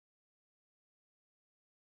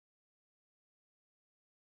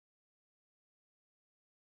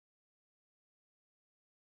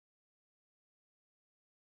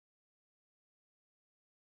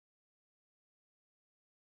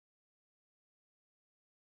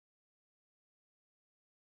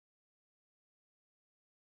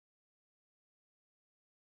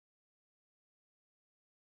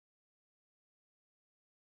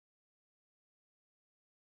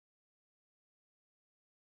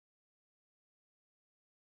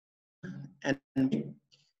And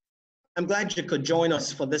I'm glad you could join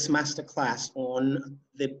us for this masterclass on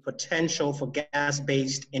the potential for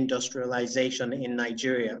gas-based industrialization in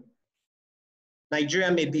Nigeria.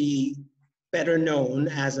 Nigeria may be better known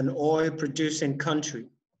as an oil-producing country,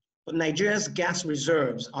 but Nigeria's gas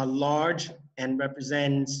reserves are large and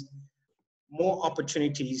represents more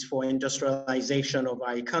opportunities for industrialization of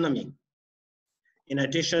our economy, in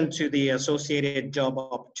addition to the associated job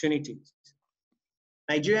opportunities.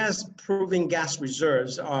 Nigeria's proven gas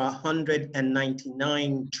reserves are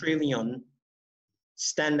 199 trillion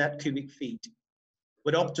standard cubic feet,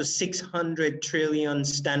 with up to 600 trillion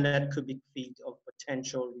standard cubic feet of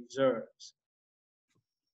potential reserves.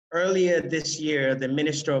 Earlier this year, the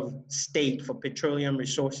Minister of State for Petroleum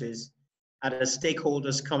Resources at a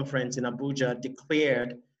stakeholders conference in Abuja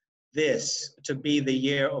declared this to be the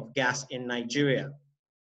year of gas in Nigeria.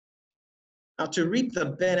 Now, to reap the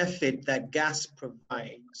benefit that gas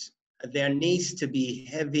provides, there needs to be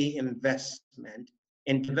heavy investment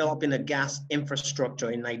in developing a gas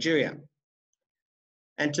infrastructure in Nigeria.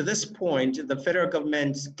 And to this point, the federal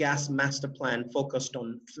government's gas master plan focused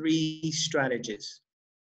on 3 strategies.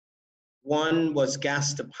 One was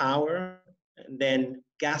gas to power, and then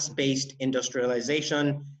gas-based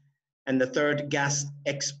industrialization, and the third, gas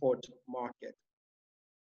export market.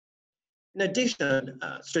 In addition,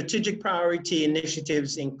 strategic priority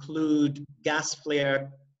initiatives include gas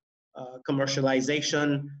flare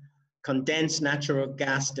commercialization, condensed natural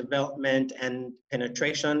gas development and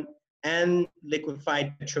penetration, and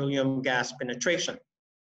liquefied petroleum gas penetration.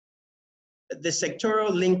 The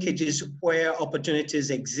sectoral linkages where opportunities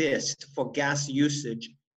exist for gas usage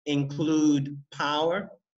include power,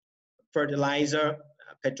 fertilizer,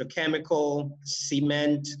 petrochemical,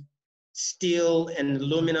 cement, steel and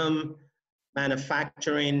aluminum,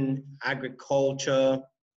 manufacturing, agriculture,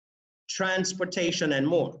 transportation, and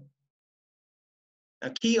more.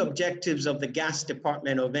 Now, key objectives of the gas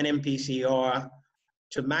department of NNPC are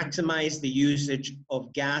to maximize the usage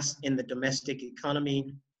of gas in the domestic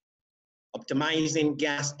economy, optimizing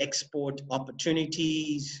gas export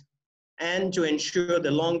opportunities, and to ensure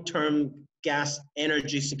the long-term gas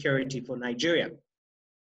energy security for Nigeria.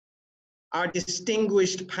 Our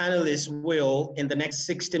distinguished panelists will, in the next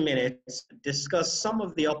 60 minutes, discuss some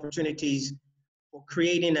of the opportunities for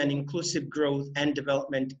creating an inclusive growth and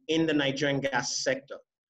development in the Nigerian gas sector,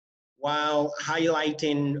 while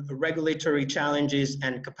highlighting regulatory challenges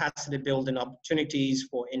and capacity building opportunities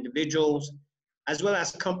for individuals, as well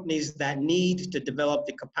as companies that need to develop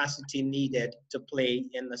the capacity needed to play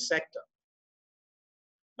in the sector.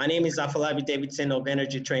 My name is Afolabi Davidson of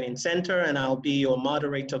Energy Training Center, and I'll be your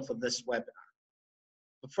moderator for this webinar.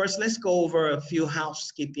 But first, let's go over a few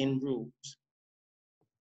housekeeping rules.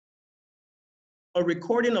 A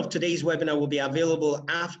recording of today's webinar will be available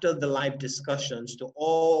after the live discussions to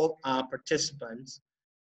all our participants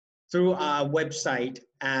through our website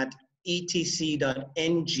at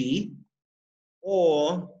etc.ng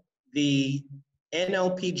or the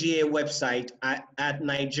NLPGA website at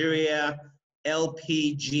Nigeria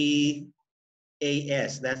LPGAS,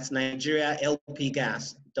 that's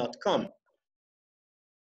nigerialpgas.com.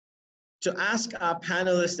 To ask our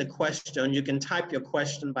panelists a question, you can type your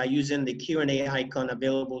question by using the Q&A icon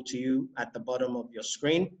available to you at the bottom of your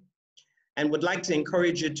screen, and would like to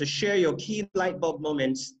encourage you to share your key light bulb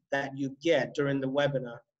moments that you get during the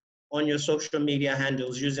webinar on your social media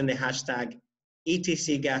handles using the hashtag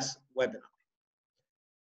ETCGasWebinar.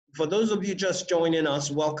 For those of you just joining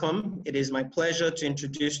us, welcome. It is my pleasure to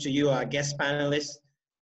introduce to you our guest panelists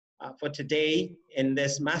for today in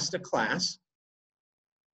this masterclass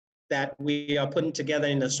that we are putting together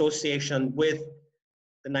in association with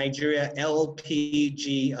the Nigeria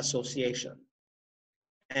LPG Association.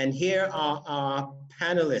 And here are our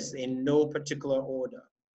panelists in no particular order.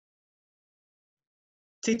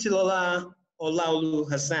 Titilola Olaolu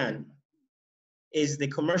Hassan is the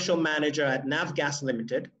commercial manager at Navgas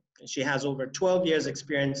Limited. She has over 12 years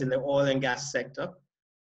experience in the oil and gas sector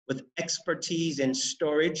with expertise in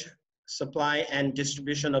storage, supply, and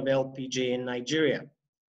distribution of LPG in Nigeria.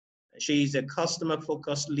 She's a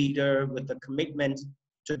customer-focused leader with a commitment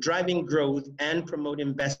to driving growth and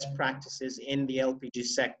promoting best practices in the LPG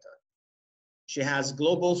sector. She has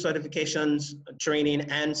global certifications, training,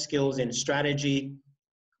 and skills in strategy,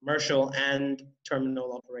 commercial, and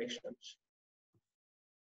terminal operations.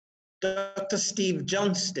 Dr. Steve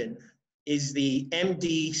Johnston is the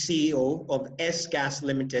MD CEO of S-Gas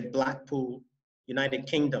Limited, Blackpool, United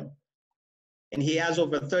Kingdom. And he has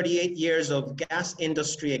over 38 years of gas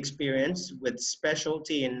industry experience with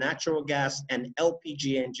specialty in natural gas and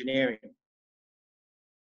LPG engineering.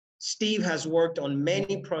 Steve has worked on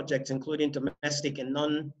many projects, including domestic and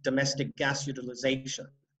non-domestic gas utilization,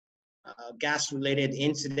 gas-related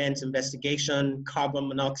incident investigation, carbon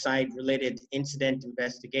monoxide-related incident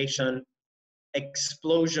investigation,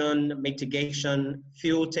 explosion mitigation,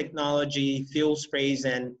 fuel technology, fuel sprays,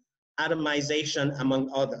 and atomization,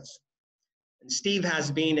 among others. And Steve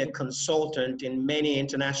has been a consultant in many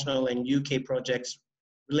international and UK projects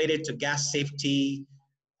related to gas safety,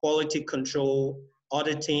 quality control,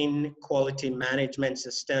 auditing, quality management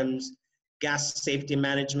systems, gas safety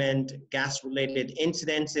management, gas-related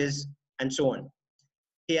incidences, and so on.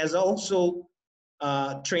 He has also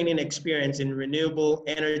training experience in renewable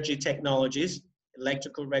energy technologies,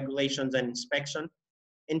 electrical regulations and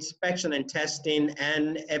inspection and testing,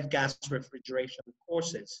 and F-gas refrigeration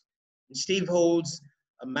courses. And Steve holds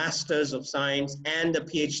a Master's of Science and a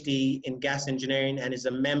PhD in gas engineering and is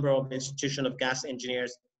a member of the Institution of Gas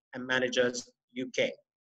Engineers and Managers, UK.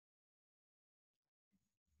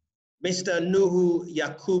 Mr. Nuhu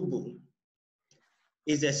Yakubu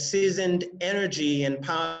is a seasoned energy and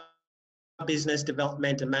power business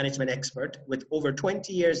development and management expert with over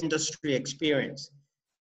 20 years industry experience.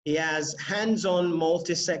 He has hands-on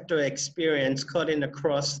multi-sector experience cutting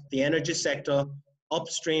across the energy sector,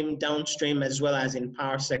 upstream, downstream, as well as in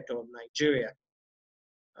power sector of Nigeria.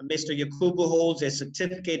 Mr. Yakubu holds a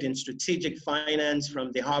certificate in strategic finance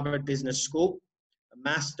from the Harvard Business School, a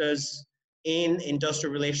master's in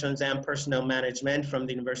industrial relations and personnel management from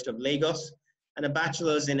the University of Lagos, and a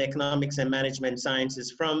bachelor's in economics and management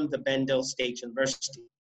sciences from the Bendel State University.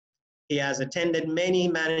 He has attended many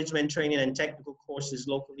management training and technical courses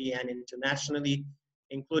locally and internationally,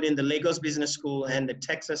 including the Lagos Business School and the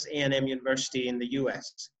Texas A&M University in the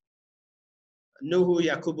US. Nuhu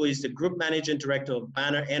Yakubu is the Group Managing Director of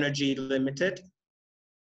Banner Energy Limited,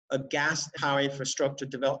 a gas power infrastructure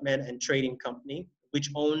development and trading company, which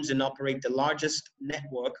owns and operates the largest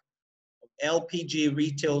network of LPG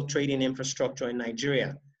retail trading infrastructure in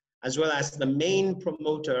Nigeria, as well as the main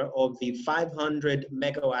promoter of the 500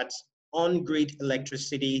 megawatts on-grid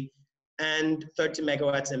electricity and 30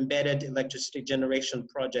 megawatts embedded electricity generation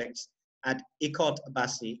projects at Ikot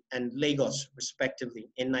Abasi and Lagos, respectively,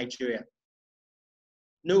 in Nigeria.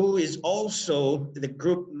 Nuhu is also the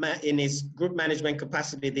in his group management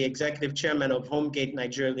capacity, the executive chairman of Homegate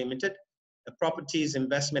Nigeria Limited, a properties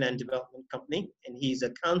investment and development company, and he's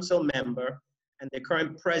a council member and the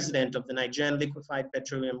current president of the Nigerian Liquefied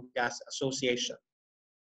Petroleum Gas Association.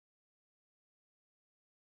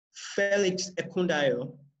 Felix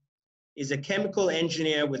Ekundayo is a chemical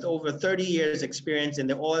engineer with over 30 years experience in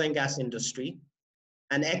the oil and gas industry,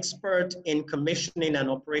 an expert in commissioning and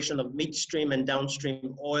operation of midstream and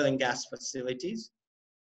downstream oil and gas facilities.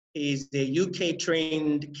 He's a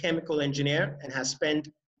UK-trained chemical engineer and has spent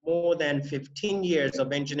more than 15 years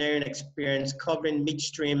of engineering experience covering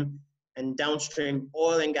midstream and downstream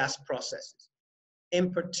oil and gas processes.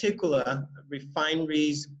 In particular,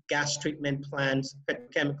 refineries, gas treatment plants,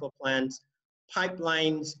 petrochemical plants,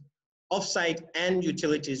 pipelines, offsite and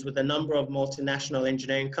utilities with a number of multinational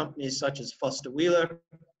engineering companies such as Foster Wheeler,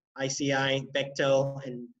 ICI, Bechtel,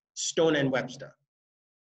 and Stone & Webster.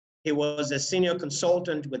 He was a senior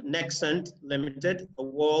consultant with Nexant Limited, a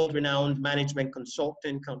world-renowned management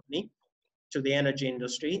consulting company to the energy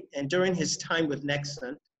industry. And during his time with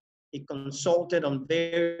Nexant, he consulted on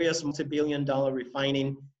various multi-billion-dollar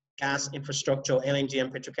refining, gas infrastructure, LNG,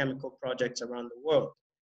 and petrochemical projects around the world.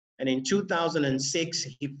 And in 2006,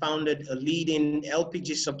 he founded a leading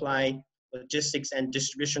LPG supply, logistics, and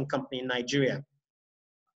distribution company in Nigeria.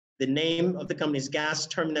 The name of the company is Gas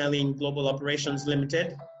Terminaling Global Operations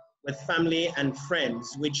Limited, with family and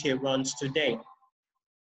friends, which he runs today.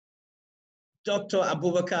 Dr.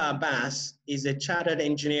 Abubakar Abbas is a chartered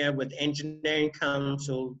engineer with Engineering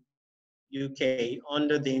Council UK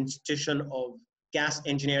under the Institution of Gas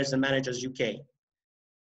Engineers and Managers UK.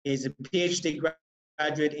 He is a PhD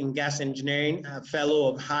graduate in gas engineering, a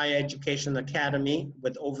fellow of Higher Education Academy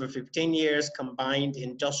with over 15 years combined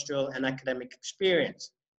industrial and academic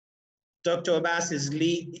experience. Dr. Abbas is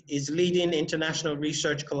leading international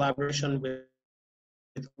research collaboration with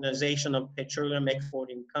the Organization of Petroleum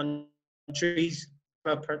Exporting Countries,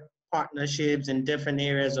 partnerships in different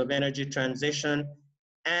areas of energy transition,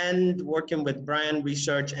 and working with Bryan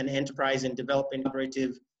Research and Enterprise in developing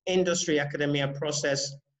collaborative industry academia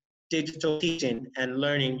process, digital teaching and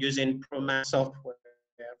learning using Propane software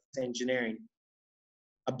engineering.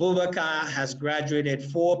 Abubakar has graduated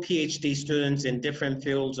 4 PhD students in different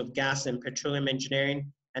fields of gas and petroleum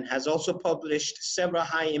engineering and has also published several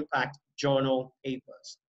high-impact journal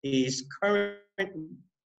papers. He is currently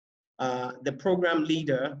the program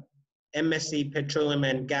leader MSc Petroleum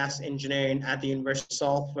and Gas Engineering at the University of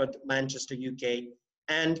Salford, Manchester, UK,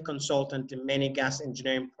 and consultant in many gas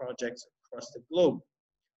engineering projects across the globe.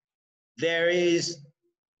 There is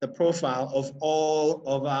the profile of all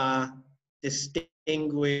of our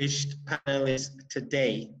distinguished panelists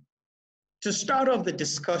today. To start off the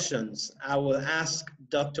discussions, I will ask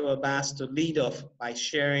Dr. Abbas to lead off by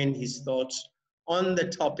sharing his thoughts on the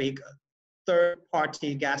topic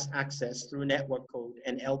third-party gas access through network code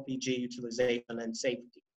and LPG utilization and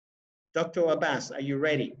safety. Dr. Abbas, are you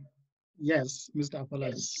ready? Yes, Mr.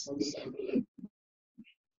 Apollos.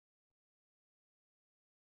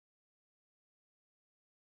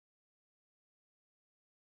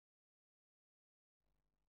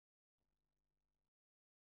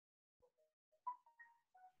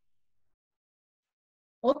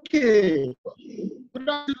 Okay, good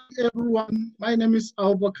afternoon, everyone. My name is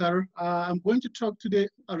Abubakar. I'm going to talk today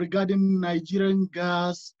regarding Nigerian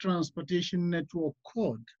gas transportation network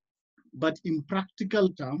code, but in practical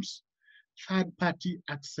terms, third-party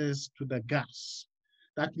access to the gas.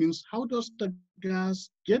 That means how does the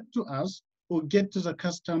gas get to us or get to the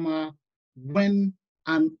customer when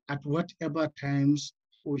and at whatever times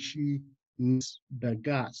or she needs the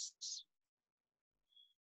gas.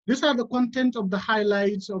 These are the content of the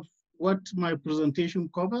highlights of what my presentation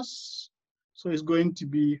covers. So it's going to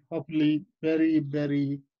be hopefully very,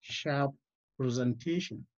 very sharp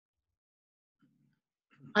presentation.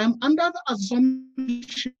 I'm under the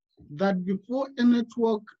assumption that before a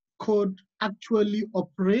network could actually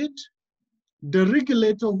operate, the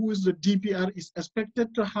regulator, who is the DPR, is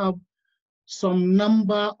expected to have some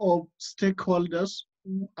number of stakeholders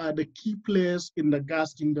who are the key players in the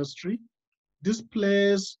gas industry. These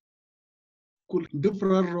players could have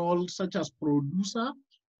different roles such as producer,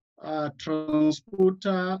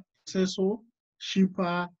 transporter, processor,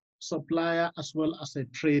 shipper, supplier, as well as a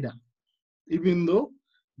trader. Even though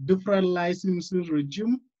different licensing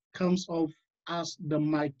regime comes off as the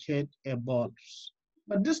market evolves.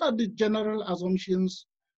 But these are the general assumptions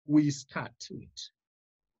we start with.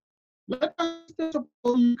 Let us first of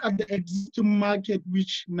all look at the existing market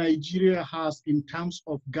which Nigeria has in terms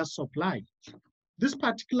of gas supply. This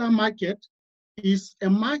particular market is a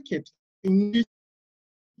market in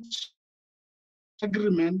which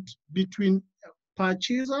agreement between a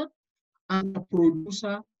purchaser and a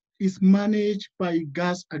producer is managed by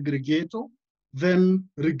gas aggregator, then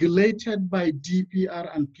regulated by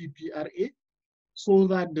DPR and PPRA, so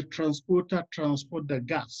that the transporter transport the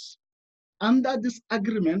gas. Under this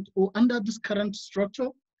agreement or under this current structure,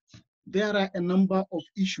 there are a number of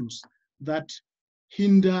issues that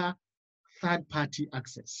hinder third-party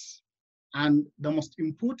access. And the most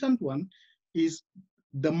important one is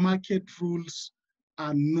the market rules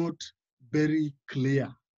are not very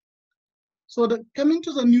clear. So coming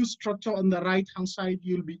to the new structure on the right-hand side,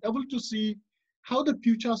 you'll be able to see how the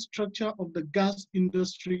future structure of the gas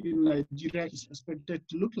industry in Nigeria is expected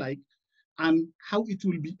to look like and how it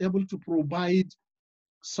will be able to provide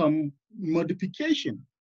some modification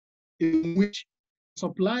in which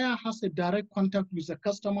supplier has a direct contact with the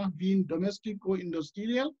customer, being domestic or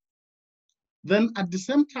industrial. Then at the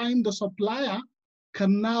same time, the supplier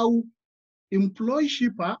can now employ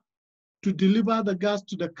shipper to deliver the gas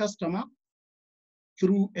to the customer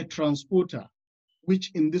through a transporter,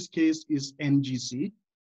 which in this case is NGC,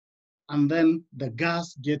 and then the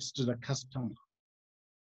gas gets to the customer.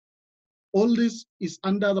 All this is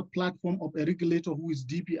under the platform of a regulator who is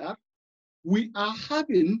DPR. We are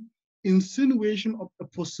having insinuation of a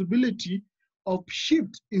possibility of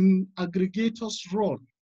shift in aggregator's role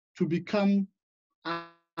to become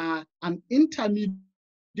an intermediate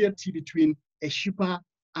between a shipper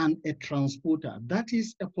and a transporter. That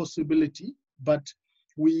is a possibility, but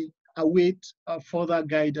we await further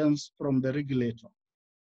guidance from the regulator.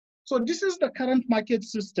 So this is the current market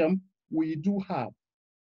system we do have.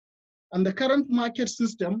 And the current market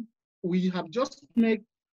system, we have just made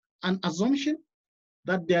an assumption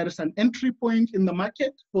that there is an entry point in the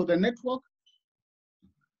market for the network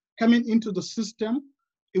coming into the system,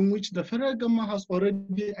 in which the federal government has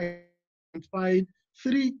already identified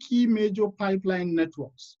 3 key major pipeline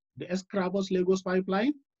networks: the Escravos-Lagos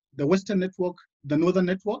pipeline, the Western network, the Northern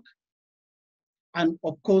network, and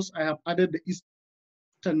of course, I have added the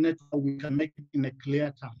Eastern network. We can make it in a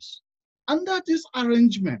clear terms. Under this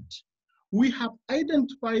arrangement, we have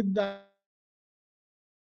identified that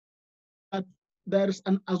there is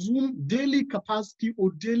an assumed daily capacity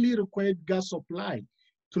or daily required gas supply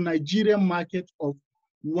to Nigerian market of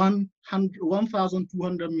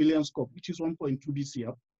 1,200 million scope, which is 1.2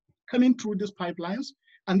 BCF, coming through these pipelines.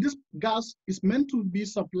 And this gas is meant to be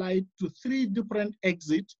supplied to 3 different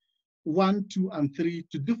exits 1, 2, and 3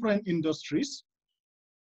 to different industries.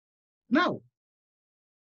 Now,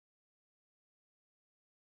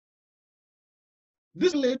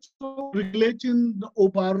 this leads to regulating the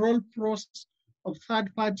overall process of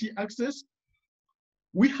third-party access.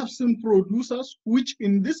 We have some producers, which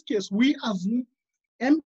in this case, we assume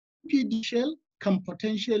MPD Shell can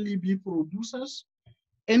potentially be producers,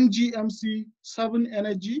 NGMC, 7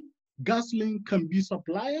 Energy, GasLink can be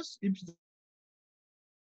suppliers if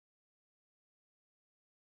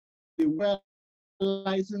they were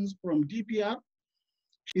licensed from DPR.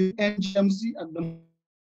 Is NGMC at the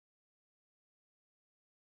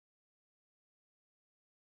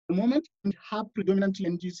moment, we have predominantly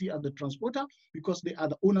NGC as the transporter because they are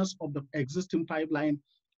the owners of the existing pipeline,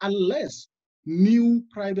 unless new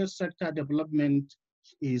private sector development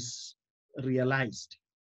is realized.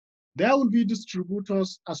 There will be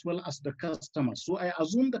distributors as well as the customers. So I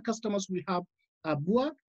assume the customers we have are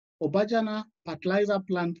Bua, Obajana, fertilizer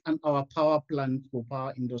plant, and our power plant for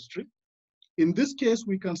power industry. In this case,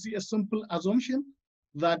 we can see a simple assumption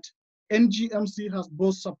that NGMC has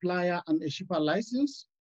both supplier and a shipper license.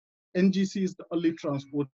 NGC is the only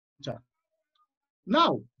transporter.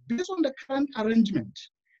 Now, based on the current arrangement,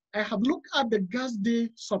 I have looked at the gas day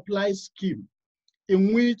supply scheme,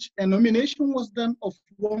 in which a nomination was done of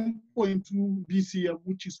 1.2 BCF,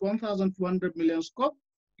 which is 1,200 million scope,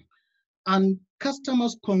 and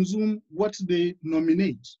customers consume what they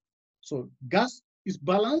nominate. So gas is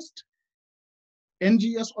balanced.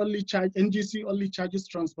 NGC only charges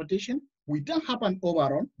transportation. We don't have an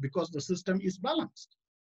overrun because the system is balanced.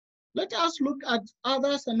 Let us look at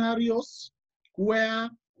other scenarios where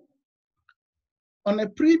on a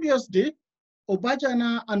previous day,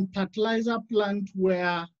 Obajana and fertilizer plant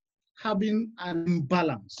were having an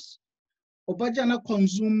imbalance. Obajana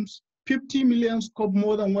consumes 50 million scope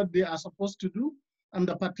more than what they are supposed to do, and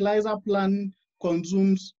the fertilizer plant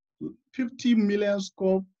consumes 50 million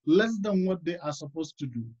scope less than what they are supposed to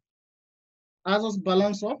do. Others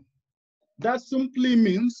balance up. That simply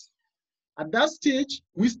means at that stage,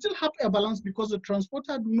 we still have a balance because the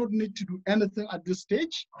transporter do not need to do anything at this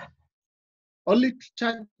stage, only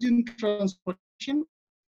charging transportation.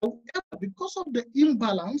 However, because of the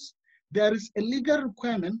imbalance, there is a legal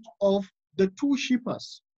requirement of the two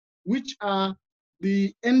shippers, which are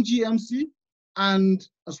the NGMC and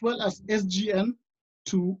as well as SGN,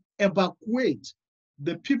 to evacuate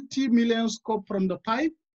the 50 million scope from the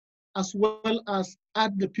pipe, as well as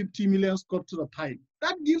add the 50 million scope to the pipe.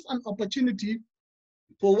 That gives an opportunity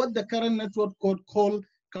for what the current network code called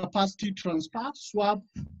capacity transfer, swap,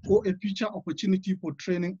 or a future opportunity for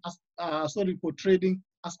trading as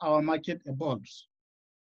our market evolves.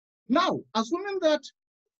 Now, assuming that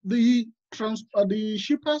the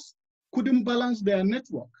shippers couldn't balance their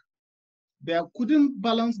network, they couldn't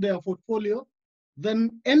balance their portfolio, then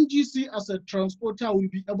NGC as a transporter will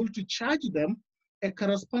be able to charge them a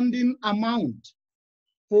corresponding amount.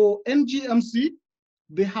 For NGMC,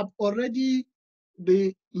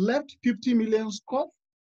 they left 50 million scope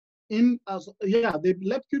in they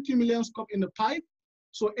left 50 million scope in the pipe.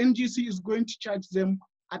 So NGC is going to charge them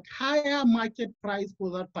at higher market price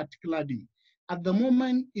for that particular day. At the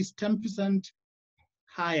moment, it's 10%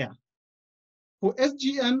 higher. For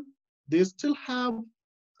SGN, they still have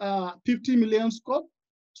 50 million scope.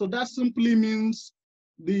 So that simply means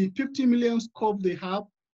the 50 million scope they have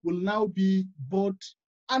will now be bought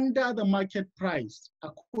under the market price.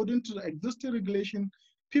 According to the existing regulation,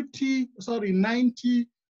 90%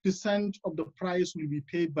 of the price will be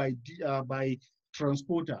paid by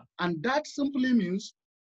transporter. And that simply means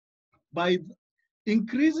by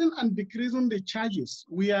increasing and decreasing the charges,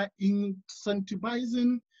 we are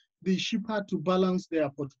incentivizing the shipper to balance their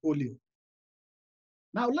portfolio.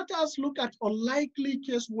 Now let us look at a likely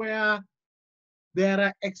case where there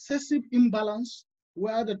are excessive imbalance,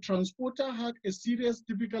 where the transporter had a serious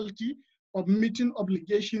difficulty of meeting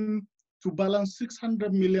obligation to balance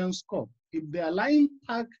 600 million scope. If their line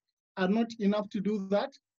pack are not enough to do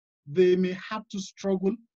that, they may have to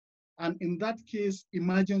struggle. And in that case,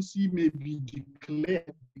 emergency may be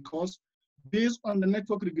declared because based on the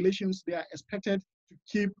network regulations, they are expected to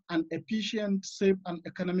keep an efficient, safe, and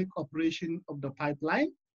economic operation of the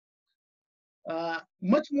pipeline.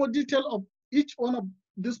 Much more detail of each one of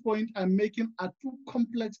this point I'm making are too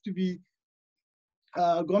complex to be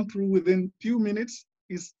gone through within few minutes.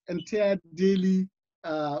 Is entire daily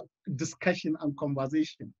discussion and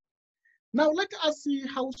conversation. Now let us see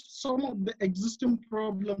how some of the existing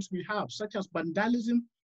problems we have, such as vandalism,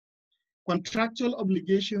 contractual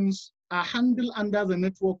obligations, are handled under the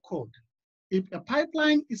network code. If a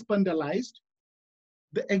pipeline is vandalized,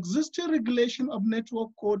 The existing regulation of network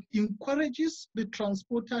code encourages the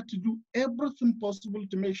transporter to do everything possible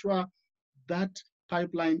to make sure that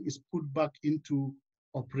pipeline is put back into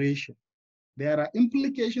operation. There are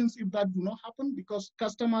implications if that do not happen because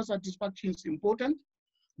customer satisfaction is important.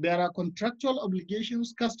 There are contractual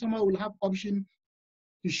obligations. Customer will have option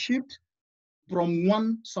to shift from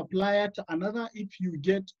one supplier to another if you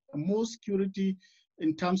get more security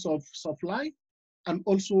in terms of supply, and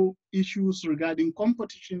also issues regarding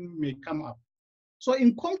competition may come up. So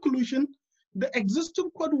in conclusion, the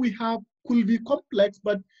existing code we have could be complex,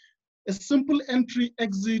 but a simple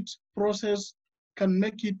entry-exit process can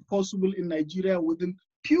make it possible in Nigeria within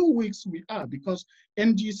few weeks we are, because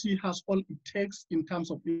NGC has all it takes in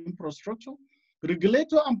terms of infrastructure.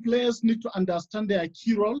 Regulator and players need to understand their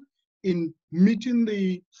key role in meeting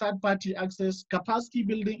the third-party access. Capacity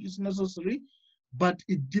building is necessary, but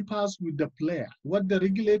it differs with the player. What the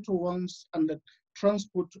regulator wants and the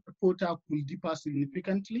transporter will differ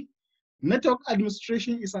significantly. Network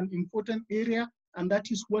administration is an important area, and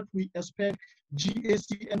that is what we expect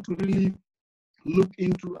GACN to really look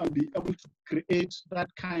into and be able to create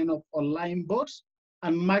that kind of online bots.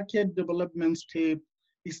 And market development step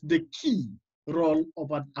is the key role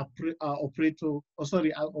of an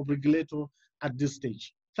regulator at this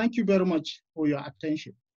stage. Thank you very much for your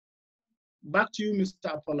attention. Back to you,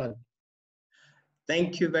 Mr. Apollard.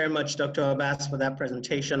 Thank you very much, Dr. Abbas, for that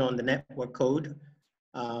presentation on the network code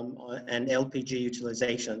and LPG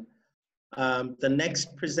utilization. The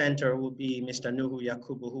next presenter will be Mr. Nuhu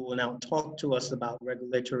Yakubu, who will now talk to us about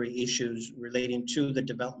regulatory issues relating to the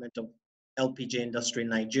development of LPG industry in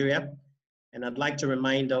Nigeria. And I'd like to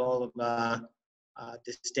remind all of our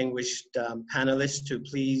distinguished panelists to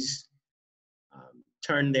please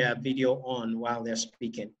turn their video on while they're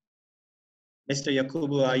speaking. Mr.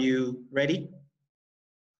 Yakubu, are you ready?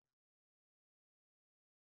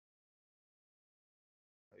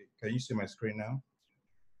 Can you see my screen now?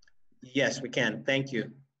 Yes, we can. Thank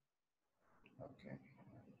you. Okay.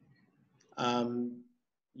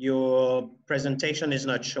 Your presentation is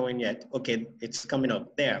not showing yet. Okay, it's coming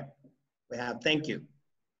up. There we have. Thank you.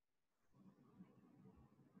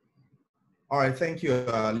 All right. Thank you,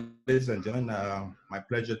 ladies and gentlemen. My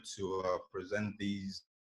pleasure to present these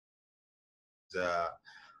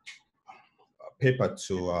paper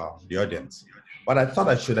to the audience. But I thought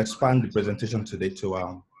I should expand the presentation today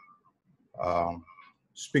to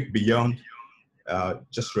speak beyond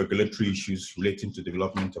just regulatory issues relating to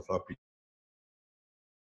development of LPG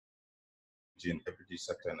in LPG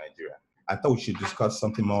sector in Nigeria. I thought we should discuss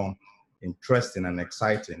something more interesting and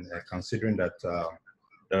exciting, considering that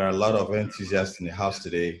there are a lot of enthusiasts in the house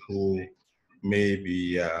today who may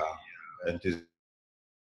be enthusiastic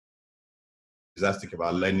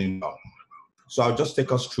about learning more. So I'll just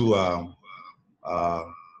take us through the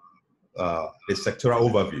sectoral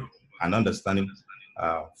overview and understanding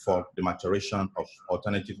for the maturation of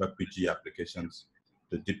alternative LPG applications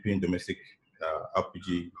to deepen domestic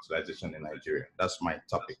LPG utilization in Nigeria. That's my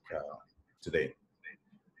topic today.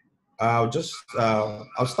 I'll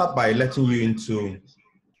start by letting you into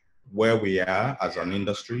where we are as an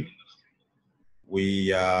industry.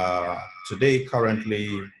 We today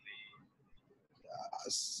currently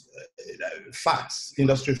facts,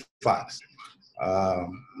 industry facts.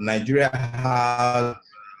 Nigeria has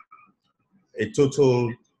a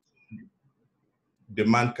total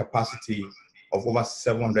demand capacity of over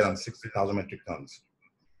 760,000 metric tons.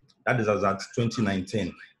 That is as at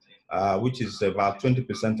 2019, which is about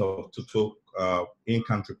 20% of total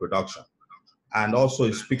in-country production. And also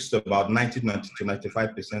it speaks to about 90 to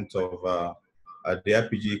 95% of the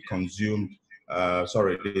LPG consumed. There's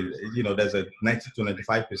a 90 to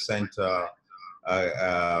 95%.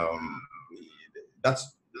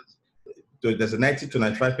 There's a 90 to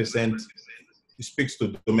 95%. It speaks to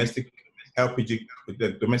domestic LPG,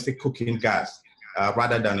 the domestic cooking gas,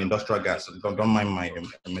 rather than industrial gas. Don't mind my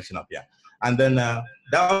messing up here. And then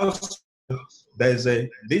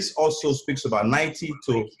this also speaks about 90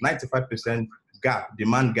 to 95% gap,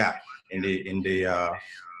 demand gap in the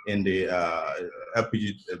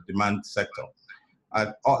LPG demand sector.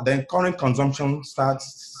 Then current consumption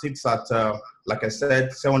sits at, like I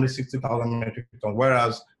said, 760,000 metric tons,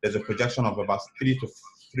 whereas there's a projection of about 3 to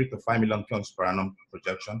 5 million tons per annum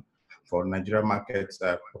projection for Nigeria market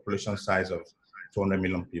population size of 200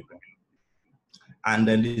 million people. And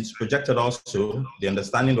then it's projected also, the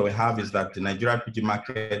understanding that we have is that the Nigeria LPG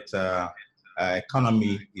market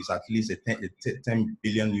economy is at least a $10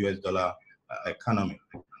 billion economy.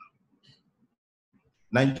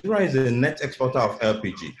 Nigeria is a net exporter of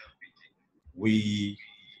LPG. We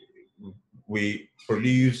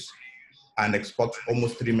produce and export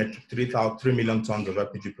almost 3 million tons of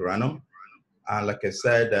LPG per annum. And like I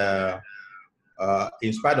said,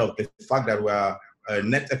 in spite of the fact that we are a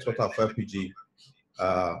net exporter of LPG,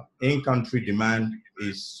 in-country demand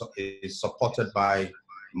is supported by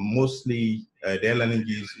mostly the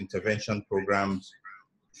LNG's intervention programs,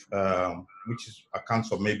 which accounts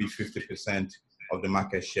for maybe 50% of the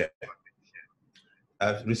market share.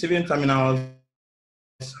 Receiving terminals,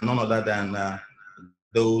 none other than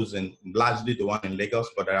those, and largely the one in Lagos,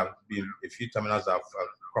 but there have been a few terminals that have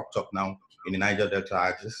cropped up now in the Niger Delta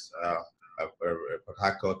axis, Port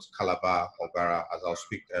Harcourt, Calabar, Ogara, as I'll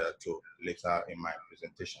speak to later in my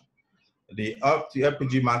presentation. The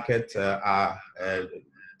LPG market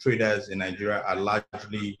traders in Nigeria are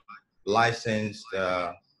largely licensed,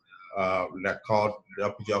 they're called the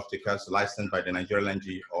LPG off-takers, licensed by the Nigerian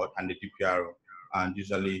LNG and the DPRO, and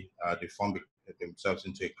usually they form themselves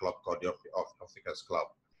into a club called the Off-Takers Club.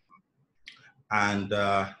 And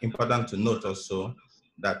important to note also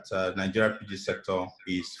that Nigeria LPG sector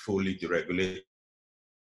is fully deregulated.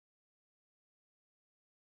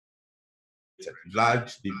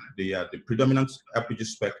 The predominant LPG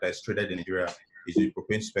spec that is traded in Nigeria is the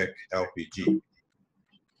propane spec LPG.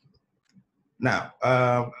 Now,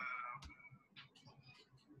 I'll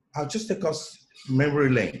just take us memory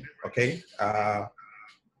lane, okay?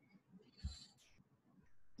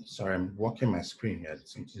 Sorry, I'm walking my screen here.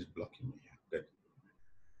 Something is blocking me. Good.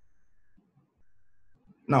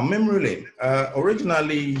 Now, memory lane.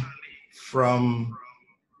 Originally from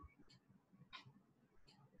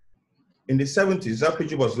in the 70s,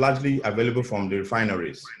 LPG was largely available from the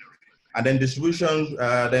refineries. And then distribution,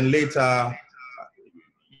 then later,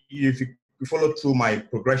 if you follow through my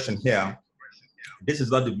progression here, this is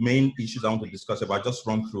not the main issues I want to discuss about, just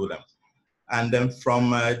run through them. And then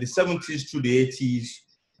from the 70s to the 80s,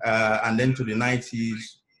 and then to the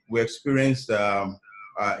 90s, we experienced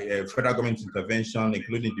federal government intervention,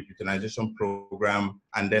 including the butylization program,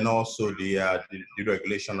 and then also the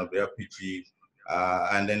deregulation of the LPG,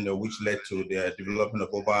 and then which led to the development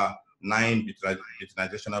of over 9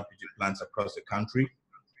 butylization LPG plants across the country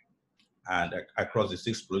and across the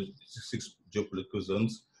six geopolitical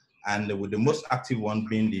zones, and with the most active one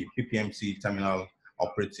being the PPMC terminal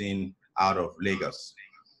operating out of Lagos.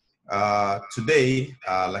 Today,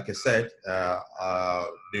 like I said,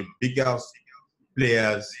 the biggest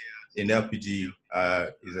players in LPG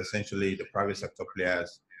is essentially the private sector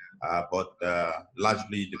players, but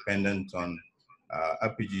largely dependent on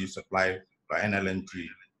LPG supplied by NLNG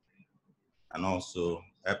and also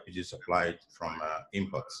LPG supplied from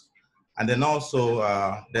imports. And then also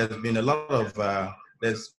there's been a lot of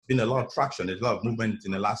traction, there's a lot of movement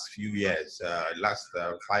in the last few years, last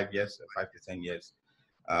 5 to 10 years,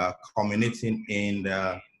 culminating in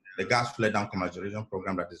the gas flare down commercialization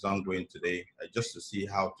program that is ongoing today, just to see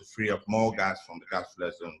how to free up more gas from the gas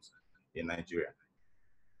flare zones in Nigeria.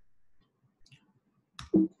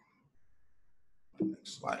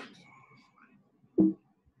 Next slide.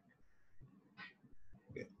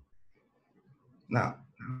 Okay. Now,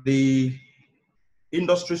 the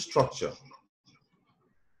industry structure.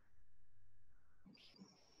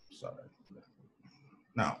 Sorry.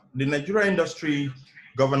 Now, the Nigeria industry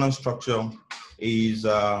governance structure is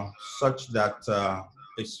such that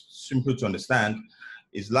it's simple to understand.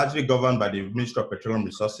 It's largely governed by the Ministry of Petroleum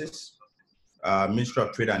Resources, Ministry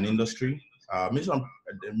of Trade and Industry,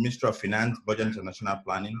 Ministry of Finance, Budget and International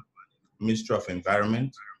Planning, Ministry of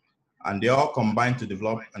Environment, and they all combine to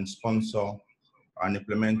develop and sponsor and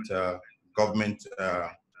implement government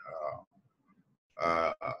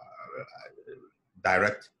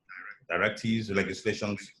directives,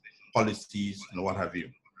 legislations, policies, and what have you.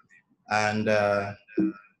 And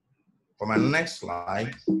for my next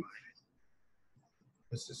slide,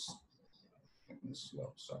 this is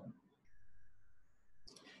slow, sorry.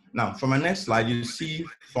 Now, for my next slide, you see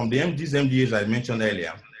from these MDAs I mentioned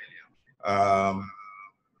earlier,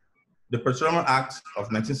 the Petroleum Act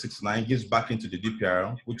of 1969 gives back into the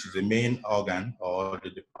DPRO, which is the main organ or the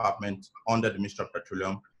department under the Ministry of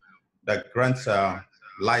Petroleum that grants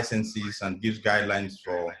licenses and gives guidelines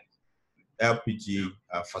for LPG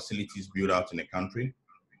facilities built out in the country.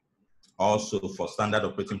 Also for standard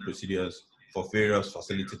operating procedures for various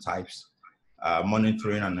facility types,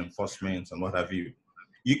 monitoring and enforcement and what have you.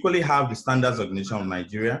 You equally have the Standards Organization of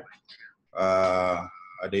Nigeria.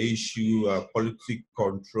 They issue quality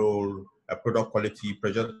control, product quality,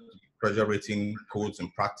 pressure rating codes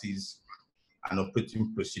and practice and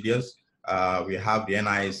operating procedures. We have the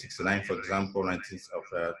NIS 69, for example, of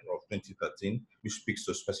 2013, which speaks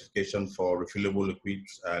to specification for refillable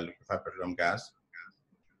liquids, liquefied petroleum gas.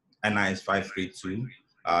 NIS 532,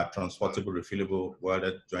 transportable, refillable,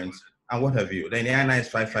 welded joints, and what have you. Then the INIS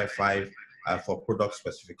 555 for product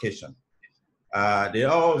specification. They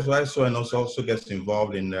also gets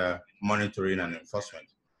involved in monitoring and enforcement.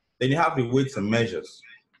 Then you have the weights and measures.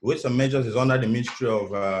 Weights and measures is under the Ministry of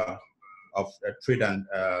Trade and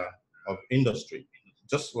of Industry,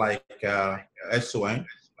 just like SON.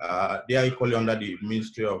 They are equally under the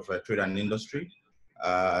Ministry of Trade and Industry.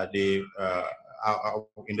 My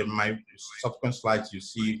subsequent slides, you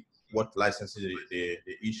see what licenses they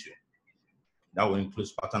issue. That will include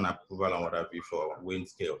pattern approval and what have you for weighing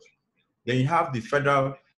scales. Then you have the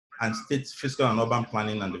federal and state fiscal and urban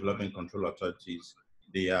planning and development control authorities,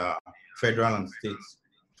 the federal and state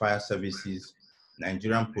fire services,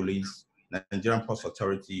 Nigerian police, Nigerian Ports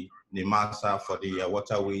Authority, NIMASA for the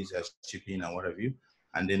waterways, shipping and what have you.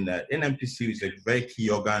 And then the NMPC is a very key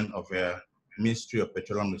organ of Ministry of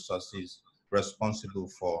Petroleum Resources responsible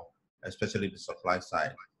for especially the supply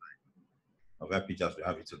side of LPG as we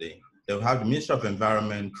have it today. They will have the Ministry of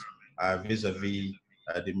Environment vis-a-vis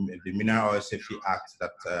the Mineral Oil Safety Act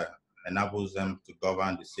that enables them to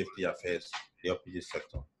govern the safety affairs of the LPG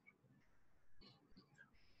sector.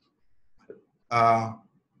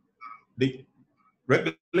 The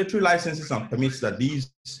regulatory licenses and permits that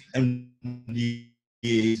these MDAs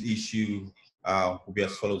issue will be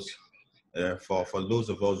as follows for those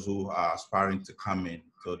of us who are aspiring to come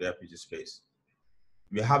into the LPG space.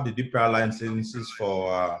 We have the DPR licenses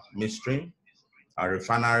for midstream. Our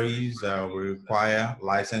refineries will require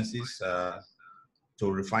licenses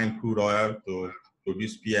to refine crude oil, to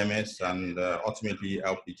produce PMS, and ultimately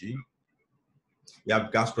LPG. You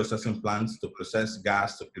have gas processing plants to process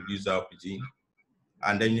gas to produce LPG.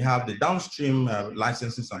 And then you have the downstream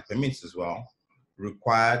licenses and permits as well,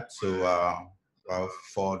 required to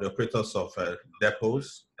for the operators of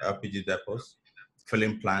depots, LPG depots,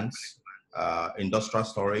 filling plants, industrial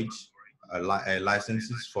storage,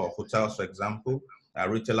 licenses for hotels, for example,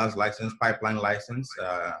 retailers license, pipeline license,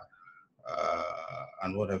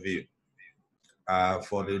 and what have you.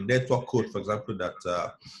 For the network code, for example, that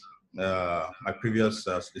my previous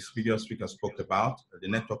speaker spoke about, the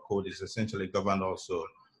network code is essentially governed also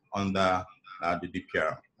under the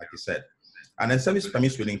DPR, like I said. And then service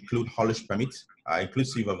permits will include haulage permits,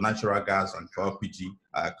 inclusive of natural gas and for LPG.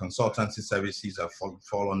 Consultancy services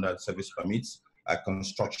fall under service permits.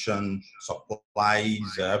 Construction,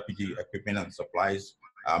 supplies, LPG equipment and supplies,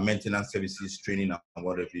 maintenance services, training, and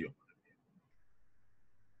what have you.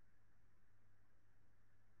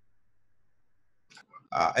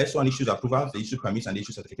 S1 issues approvals, they issue permits, and they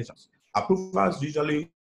issue certifications. Approvals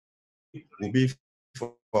usually will be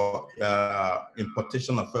for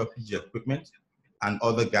importation of LPG equipment and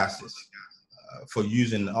other gases for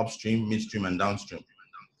use in upstream, midstream, and downstream.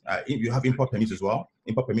 You have import permits as well.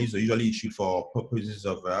 Import permits are usually issued for purposes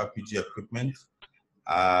of LPG equipment.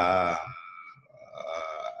 And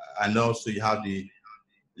also you have the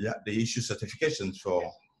issue certifications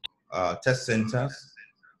for test centers,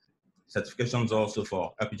 certifications also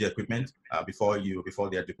for LPG equipment before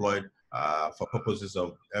they are deployed for purposes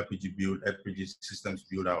of LPG systems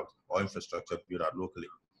build out or infrastructure build out locally.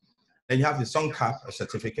 Then you have the SUNCAP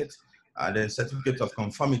certificate, then certificate of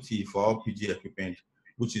conformity for LPG equipment,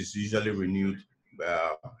 which is usually renewed,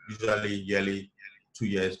 usually yearly, 2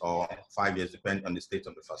 years or 5 years, depending on the state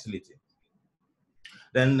of the facility.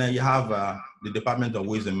 Then you have the Department of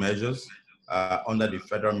Weights and Measures under the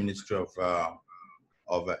Federal Ministry of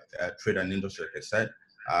Trade and Industry, like I said.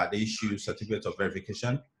 They issue certificates of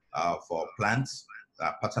verification for plants,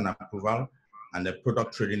 pattern approval, and the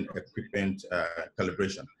product trading equipment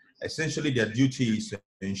calibration. Essentially, their duty is to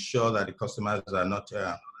ensure that the customers are not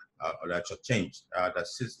changed, that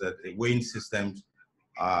the weighing systems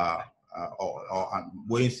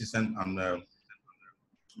weighing system and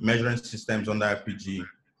measuring systems under LPG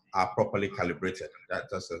are properly calibrated.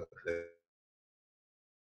 That's the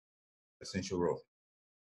essential role.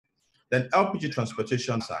 Then LPG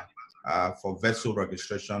transportation side for vessel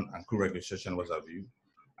registration and crew registration was a view.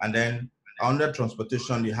 And then under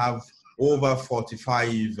transportation, you have over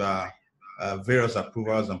 45 various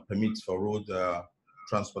approvals and permits for road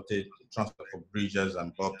transport for bridges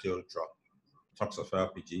and bobtail trucks of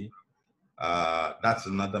LPG. That's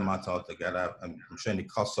another matter altogether. I'm sure in the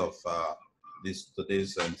course of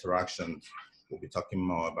today's interactions, we'll be talking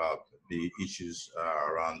more about the issues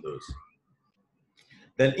around those.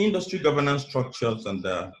 Then industry governance structures and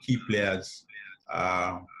the key players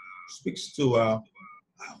speaks to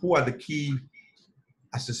who are the key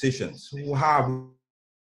associations, who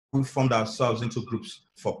formed ourselves into groups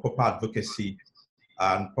for proper advocacy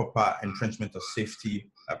and proper entrenchment of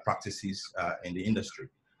safety practices in the industry.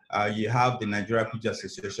 You have the Nigeria LPG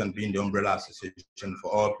Association being the umbrella association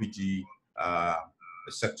for all LPG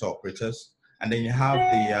sector operators. And then you have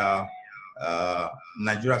the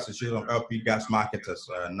Nigeria Association of LP Gas Marketers,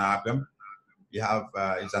 NAGM. You have,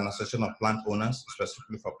 it's an association of plant owners,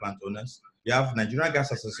 specifically for plant owners. You have Nigeria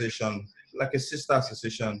Gas Association, like a sister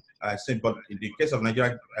association, but in the case of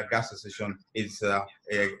Nigeria Gas Association, it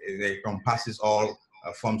encompasses all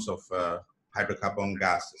forms of hydrocarbon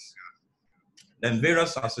gases. Then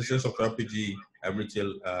various associations of LPG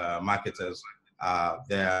retail marketers are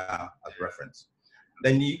there as reference.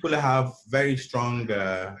 Then you equally have very strong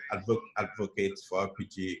advocates for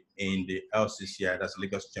LPG in the LCCI, that's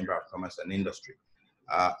Lagos Chamber of Commerce and Industry.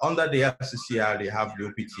 Under the LCCI, they have the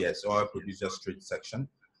OPTS, Oil Producers Trade Section,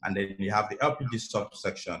 and then you have the LPG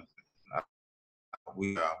subsection,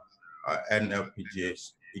 where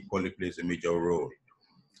NLPGs equally plays a major role.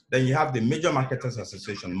 Then you have the Major Marketers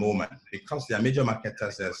Association, MOMA, because they are major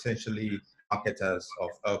marketers, they're essentially marketers of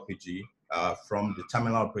LPG from the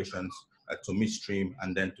terminal operations to midstream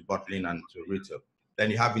and then to bottling and to retail.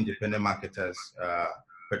 Then you have independent marketers,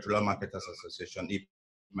 Petroleum Marketers Association.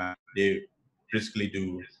 They basically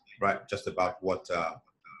do just about what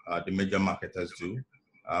the major marketers do,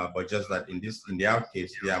 but just that in their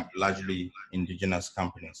case, they are largely indigenous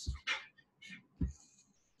companies.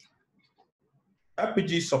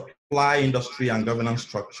 LPG supply industry and governance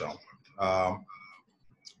structure.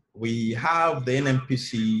 We have the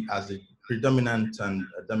NMPC as a predominant and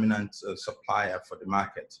dominant supplier for the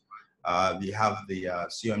market. We have the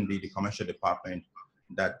CMD, the Commercial Department,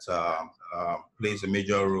 that plays a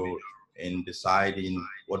major role in deciding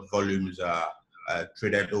what volumes are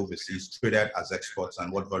traded overseas, traded as exports,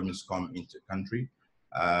 and what volumes come into country.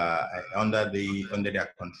 Under their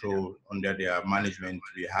control, under their management,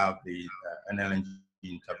 we have the NLNG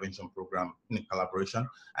intervention program in collaboration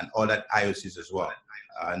and all that IOCs as well.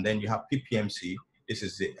 And then you have PPMC. This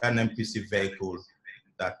is the NMPC vehicle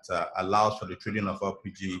that allows for the trading of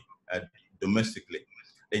LPG domestically.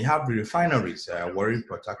 Then you have the refineries, Warri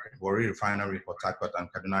Refinery, Port Harcourt, and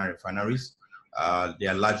Kaduna refineries. They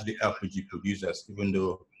are largely LPG producers, even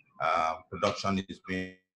though production is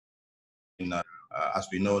being, as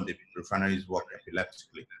we know, the refineries work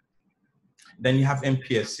epileptically. Then you have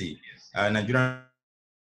MPSC, Nigerian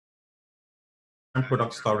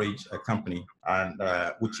Product Storage Company, and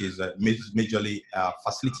which is majorly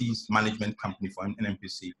facilities management company for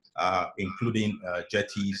NMPC, including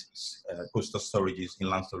jetties, coastal storages,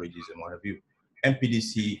 inland storages, and what have you.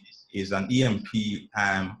 MPDC is an EMP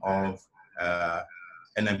arm of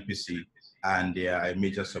NMPC, and they are a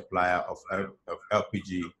major supplier of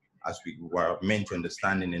LPG, as we were meant to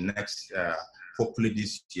understand in the next, hopefully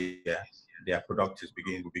this year, their product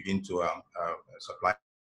will begin to supply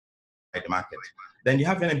the market. Then you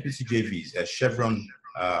have NMPC JVs, Chevron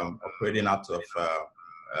operating out of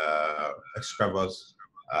Excavers,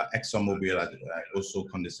 ExxonMobil also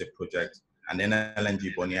Condensate project, and then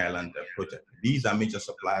LNG Bonny Island project. These are major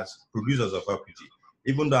suppliers, producers of LPG.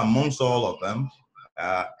 Even though amongst all of them,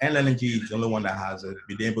 LNG is the only one that has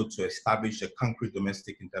been able to establish a concrete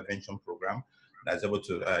domestic intervention program that's able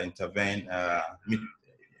to intervene,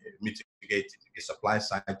 mitigate the supply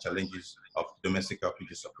side challenges of domestic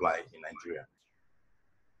LPG supply in Nigeria.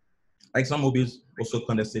 ExxonMobil's also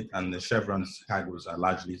Condensate and the Chevron's cargoes are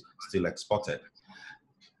largely still exported.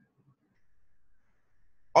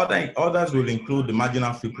 Others will include the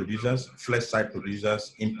marginal fuel producers, flesh side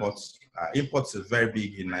producers, imports. Imports is very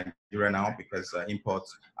big in Nigeria now because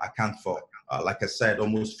imports account for, like I said,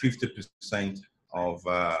 almost 50% of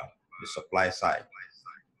the supply side.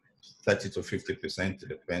 30 to 50%,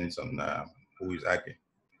 depends on who is arguing.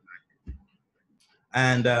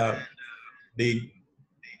 And the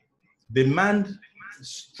demand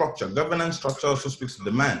structure, governance structure also speaks to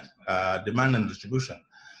demand, demand and distribution.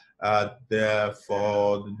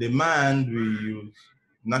 For the demand, we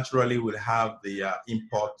naturally will have the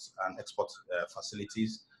import and export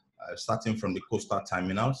facilities, starting from the coastal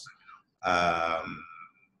terminals,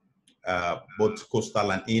 both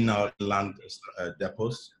coastal and inland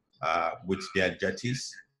depots with their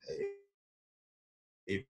jetties.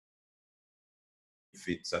 If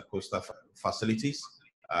it's coastal facilities,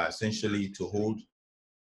 essentially to hold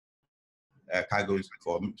cargoes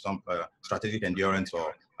for some strategic endurance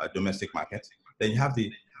or domestic market. Then you have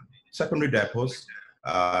the secondary depots,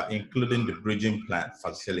 including the bridging plant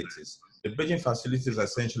facilities. The bridging facilities are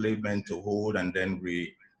essentially meant to hold and then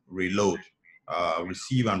reload,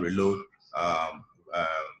 receive and reload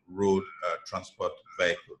road transport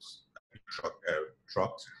vehicles,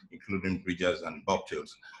 trucks, including bridges and bobtails,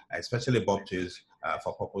 especially bobtails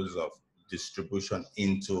for purposes of distribution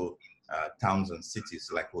into towns and cities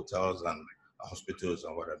like hotels and hospitals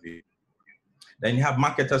and whatever. Then you have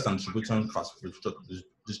marketers and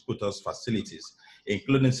distributors facilities,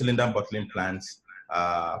 including cylinder bottling plants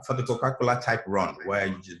for the Coca-Cola type run, where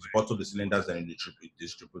you just bottle the cylinders and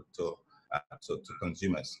distribute to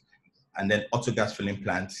consumers. And then auto gas filling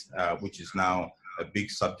plants, which is now a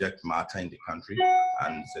big subject matter in the country,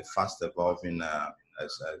 and it's a fast evolving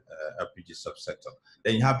LPG subsector.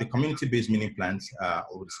 Then you have the community-based mini plants,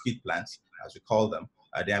 or the skid plants, as we call them.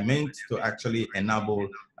 They are meant to actually enable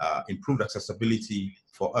improved accessibility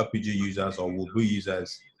for LPG users or will-be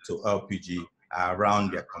users to LPG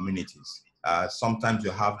around their communities. Sometimes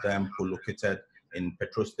you have them co-located in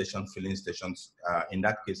petrol station, filling stations. In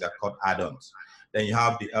that case, they're called add-ons. Then you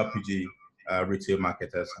have the LPG retail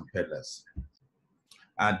marketers and peddlers.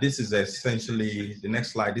 And this is essentially, the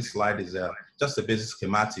next slide, this slide is just a basic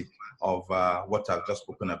schematic of what I've just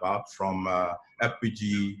spoken about, from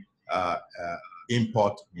LPG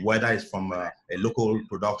import, whether it's from a local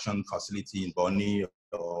production facility in Bonny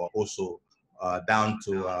or also down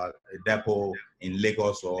to a depot in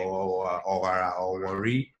Lagos or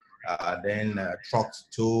Warri, then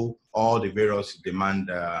trucked to all the various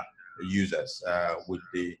demand users with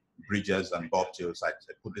the bridges and bobtails. I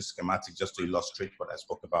put this schematic just to illustrate what I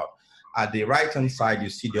spoke about. At the right-hand side, you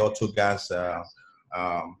see the auto gas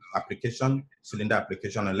application, cylinder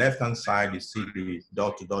application. On the left-hand side, you see the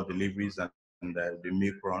door-to-door deliveries and the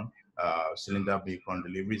milk run, cylinder milk run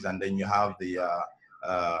deliveries. And then you have the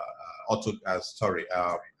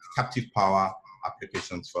captive power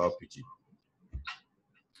applications for LPG.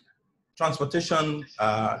 Transportation,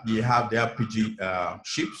 you have the LPG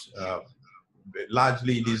ships.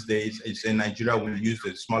 Largely these days, it's in Nigeria, we use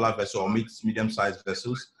the smaller vessel or medium-sized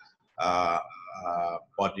vessels,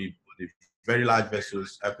 but the very large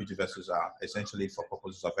vessels, LPG vessels, are essentially for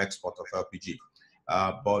purposes of export of LPG.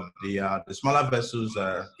 But the smaller vessels,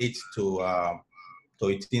 8 to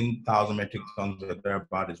 18,000 metric tons or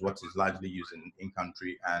thereabout is what is largely used in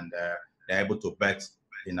country, and they're able to bet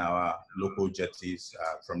in our local jetties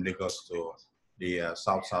from Lagos to the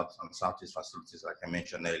south and southeast facilities, like I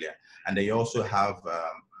mentioned earlier. And they also have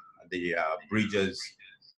the bridges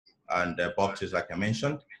and boxes, like I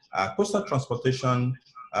mentioned. Coastal transportation,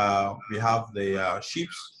 we have the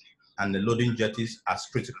ships and the loading jetties as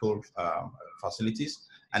critical facilities.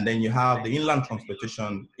 And then you have the inland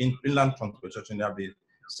transportation. In inland transportation, you have the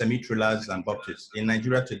semi-trailers and boxes. In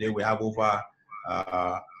Nigeria today, we have over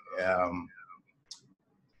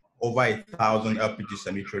 1,000 LPG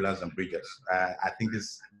semi-trailers and bridges. I think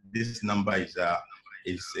this number is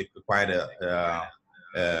quite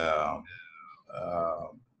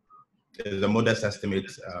is a modest estimate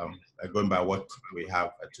going by what we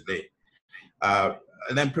have today. And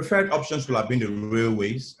then preferred options will have been the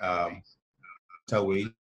railways, waterways,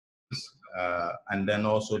 and then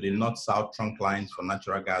also the north-south trunk lines for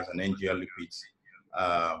natural gas and NGL liquids,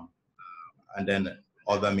 and then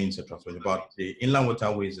other means of transportation. But the inland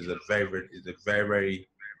waterways is a very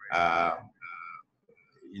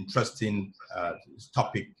interesting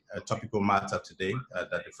topical matter today that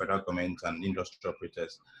the federal government and industry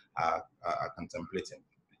operators are contemplating.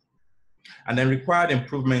 And then required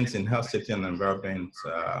improvements in health, safety, and environment,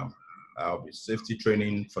 with safety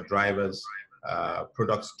training for drivers,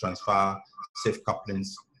 products transfer, safe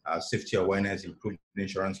couplings, safety awareness, improved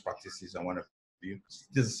insurance practices, and what have you.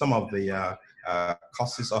 These are some of the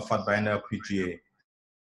courses offered by NLPGA.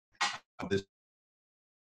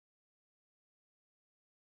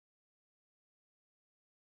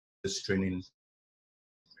 This training.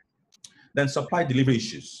 Then supply delivery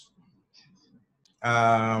issues.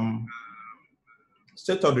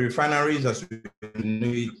 State of the refineries as we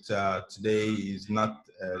know it today is not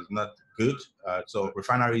good. So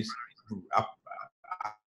refineries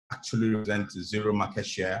actually represent zero market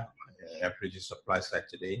share LPG supply side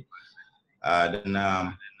today. And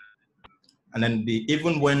then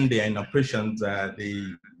even when they are in operations, they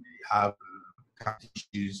have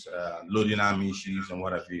issues, loading arm issues, and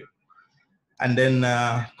what have you. And then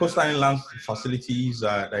coastal inland facilities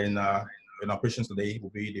that are in operations today will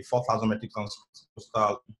be the 4,000 metric tons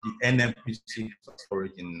coastal, the NMPC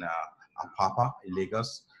storage in Apapa in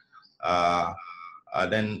Lagos.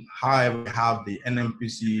 Then, however, we have the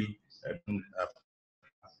NMPC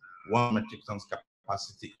 1 metric tons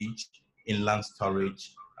capacity each inland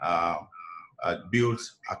storage built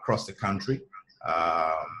across the country.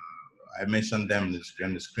 I mentioned them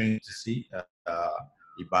on the screen to see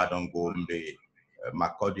Ibadan, Gombe,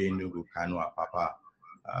 Makurdi, Enugu, Kano, Apapa,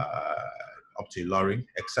 up to Ilorin,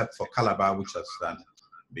 except for Calabar, which has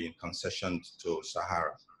been concessioned to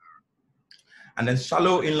Sahara. And then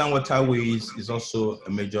shallow inland waterways is also a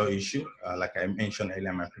major issue, like I mentioned earlier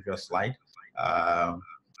in my previous slide.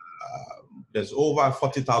 There's over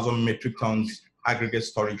 40,000 metric tons aggregate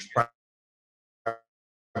storage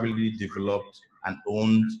privately developed and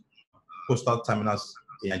owned coastal terminals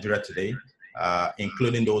in Nigeria today,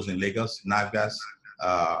 including those in Lagos, Navgas,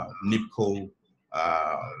 NIPCO,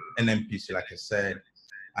 NMPC, like I said,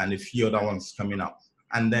 and a few other ones coming up.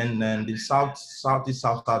 And then the southeast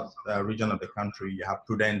region of the country, you have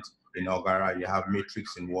Prudent in Ogara, you have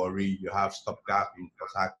Matrix in Warri, you have Stopgap in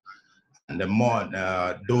Port Harcourt, and then more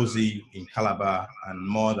Dozy in Calabar, and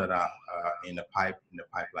more that are in the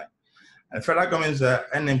pipeline. And the federal government's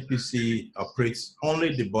NMPC operates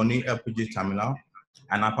only the Bonny LPG terminal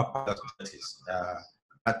and Apapa jetties.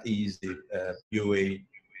 That is the BOA,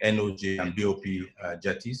 NOJ, and BOP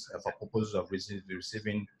jetties for purposes of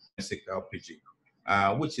receiving domestic LPG,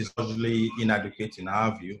 which is largely inadequate in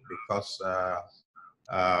our view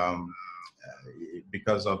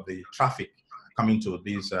because of the traffic coming to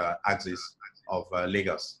these axes of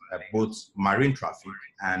Lagos, both marine traffic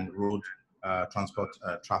and road transport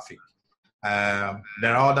traffic.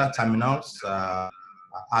 There are other terminals,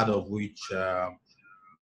 out of which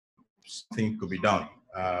something could be done.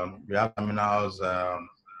 We have terminals,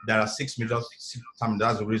 there are 6 major terminals.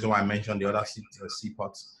 That's the reason why I mentioned the other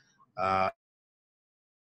seaports. I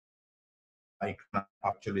can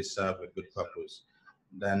actually serve a good purpose.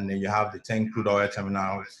 Then you have the 10 crude oil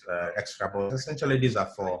terminals, exports. Essentially, these are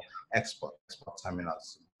for export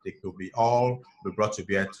terminals. They could be brought to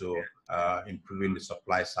bear to improving the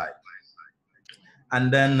supply side.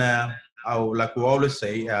 And then, like we always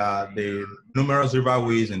say, the numerous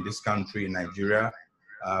riverways in this country, in Nigeria,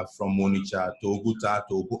 from Onitsha to Oguta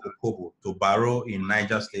to Okobo to Baro in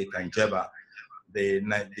Niger State and Jeba, the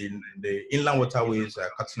inland waterways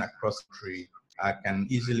cutting across the country can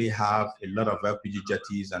easily have a lot of LPG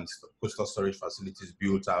jetties and coastal storage facilities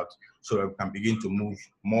built out, so that we can begin to move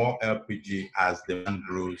more LPG as demand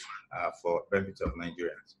grows for benefit of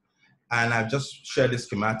Nigerians. And I've just shared this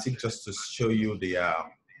schematic just to show you the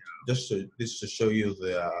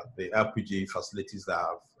LPG facilities that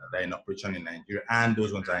are in operation in Nigeria, and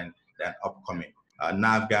those ones that are upcoming.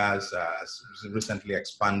 Navgas has recently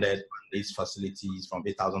expanded its facilities from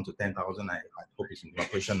 8,000 to 10,000. I hope it's in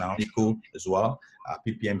operation now. NICO as well,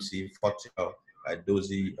 PPMC, Fortel,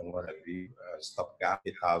 Dozy, and what have you, Stopgap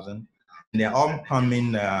 8,000. And they're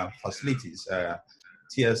upcoming facilities.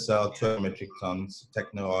 TSL 12 metric tons,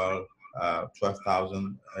 Techno Oil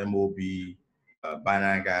 12,000, MOB,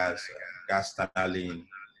 binary gas, gas tunneling,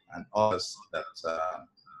 and others that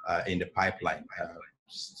are in the pipeline.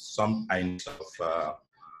 Some are in sort of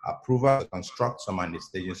approval to construct, some are in the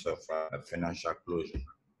stages of financial closure.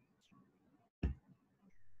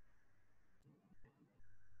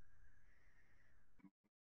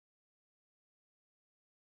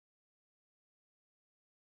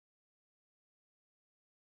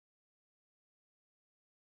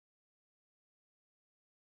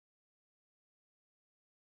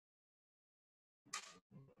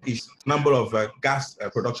 Is number of gas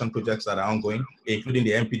production projects that are ongoing, including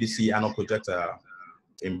the MPDC annual project.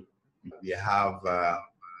 We have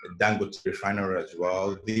Dangote refinery as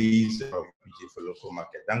well. These are for local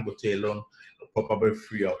market. Dangote alone will probably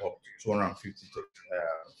free up to 250 to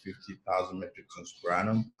 50,000 metric tons per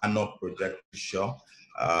annum. Annual project, sure.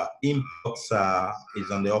 Imports is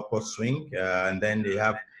on the upward swing, and then they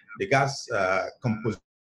have the gas composition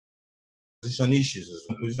issues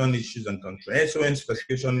and control. SON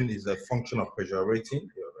specification is a function of pressure rating,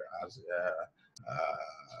 as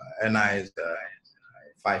NI is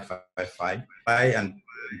 555, and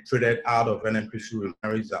traded out of NMPC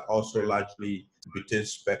refineries are also largely butane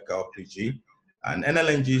spec LPG, and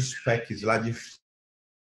NLNG spec is largely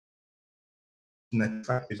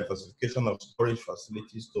classification of storage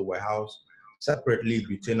facilities to warehouse separately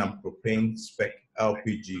butane and propane spec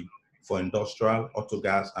LPG for industrial,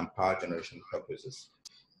 autogas, and power generation purposes.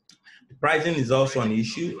 The pricing is also an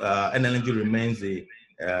issue. NLNG remains a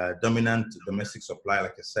dominant domestic supply,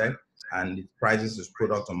 like I said, and it prices its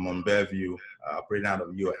product on Mont Belvieu, operating out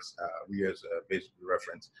of US based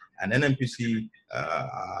reference. And NMPC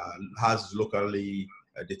has locally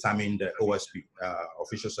determined OSP,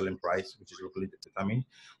 official selling price, which is locally determined.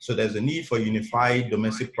 So there's a need for unified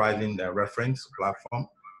domestic pricing reference platform.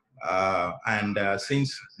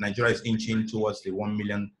 Since Nigeria is inching towards the 1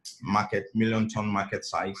 million ton market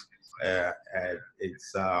size,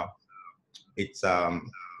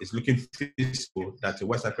 it's looking feasible that the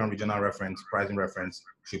West African regional pricing reference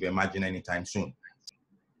should be emerging anytime soon.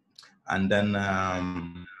 And then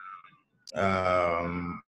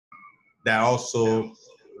there are also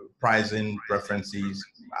pricing preferences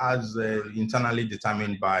as internally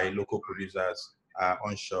determined by local producers,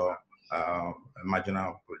 onshore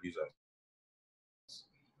marginal producers.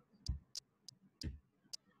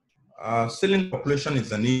 Cylinder population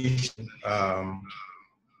is an issue on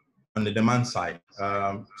the demand side.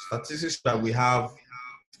 Statistics that we have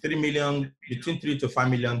 3 million, between 3 to 5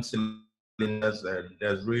 million cylinders.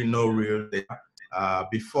 There's really no real data.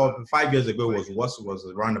 Before 5 years ago, it was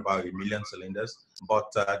around about 1 million cylinders.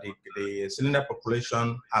 But the cylinder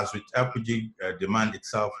population, as with LPG demand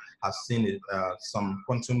itself, has seen some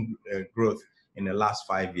quantum growth in the last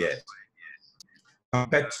 5 years.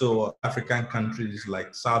 Compared to African countries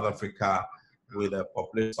like South Africa, with a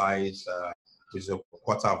population size which is a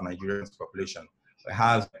quarter of Nigeria's population, it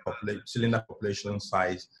has cylinder population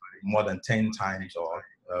size more than 10 times or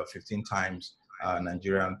 15 times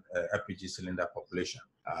Nigerian LPG cylinder population.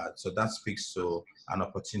 So that speaks to an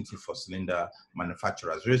opportunity for cylinder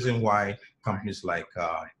manufacturers. Reason why companies like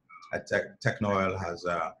Techno has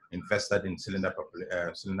invested in cylinder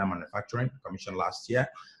manufacturing, commissioned last year.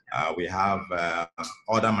 We have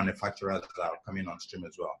other manufacturers that are coming on stream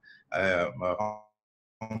as well.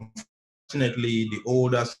 Unfortunately, the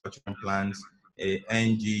older manufacturing plants,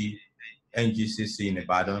 NGCC in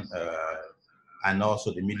Ibadan, and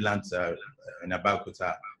also the Midlands in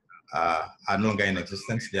Abeokuta are no longer in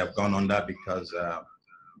existence. They have gone under because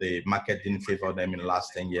the market didn't favor them in the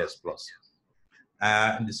last 10 years plus.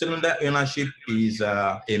 The cylinder ownership is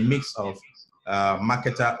a mix of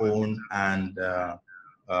marketer-owned and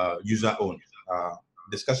user-owned.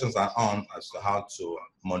 Discussions are on as to how to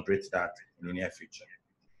moderate that in the near future.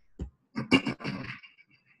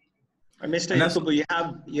 Mr. Yakubu,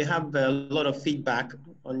 you have a lot of feedback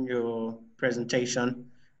on your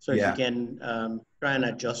presentation, so if you can try and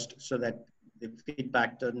adjust so that the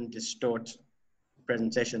feedback doesn't distort the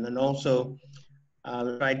presentation, and also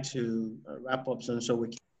try to wrap up soon so we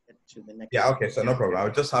can get to the next. Yeah, okay, so no problem.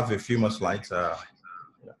 I'll just have a few more slides.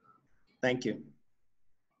 Thank you.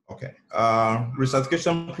 Okay.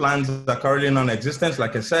 Recertification plans are currently non-existent,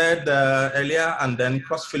 like I said earlier, and then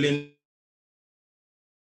cross-filling.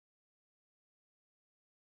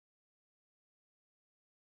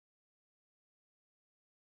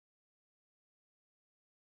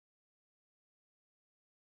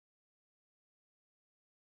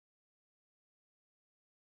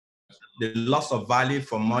 The loss of value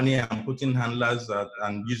for money and putting handlers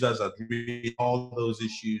and users at risk, all those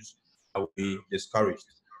issues will be discouraged.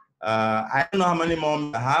 I don't know how many more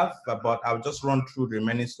I have, but I'll just run through the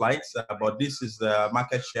remaining slides. But this is the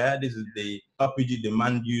market share. This is the LPG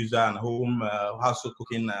demand user and home household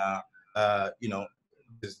cooking.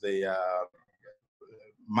 This is the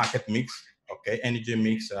market mix. Okay, energy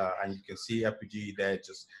mix, and you can see LPG there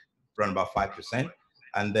just around about 5%.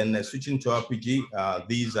 And then switching to LPG,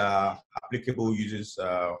 these are applicable uses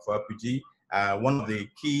for LPG. One of the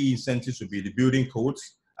key incentives would be the building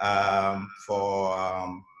codes for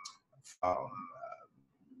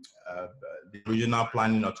the regional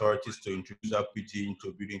planning authorities to introduce LPG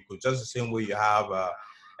into building codes. Just the same way you have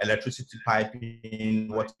electricity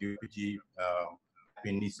piping, what LPG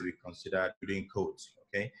piping needs to be considered building codes.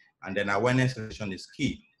 Okay, and then awareness is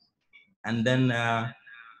key. And then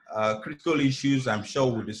critical issues. I'm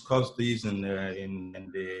sure we'll discuss these in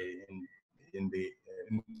the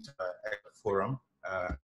forum.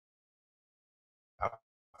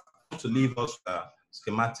 To leave us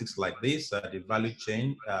schematics like this, the value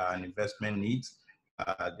chain and investment needs,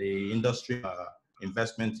 the industry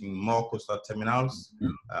investment in more coastal terminals,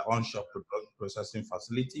 onshore processing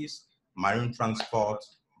facilities, marine transport,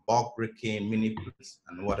 bulk breaking, mini plants,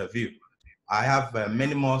 and what have you. I have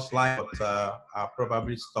many more slides, but I'll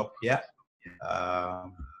probably stop here.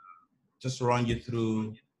 Just run you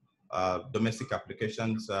through domestic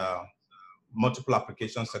applications, multiple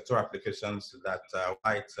applications, sector applications that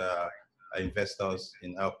white investors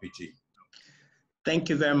in LPG. Thank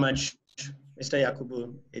you very much, Mr.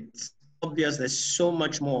 Yakubu. It's obvious there's so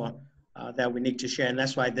much more that we need to share, and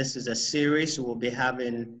that's why this is a series. We'll be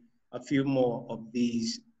having a few more of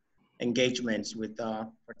these engagements with our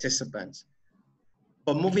participants.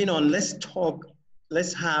 But moving on,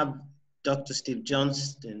 let's have Dr. Steve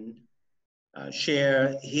Johnston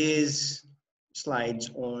share his slides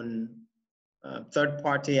on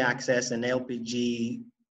third-party access and LPG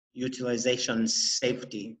utilization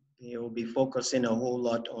safety. He will be focusing a whole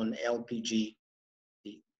lot on LPG.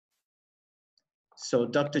 So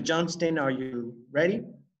Dr. Johnston, are you ready?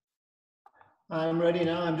 I'm ready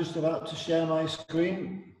now. I'm just about to share my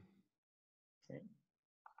screen. Okay.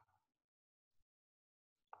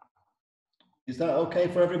 Is that okay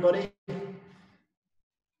for everybody?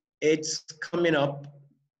 It's coming up.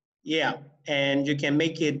 Yeah, and you can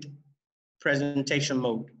make it presentation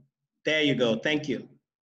mode. There you go. Thank you.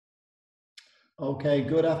 Okay,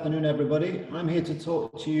 good afternoon, everybody. I'm here to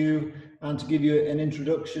talk to you and to give you an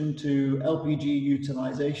introduction to LPG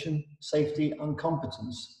utilization, safety and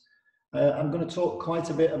competence. I'm going to talk quite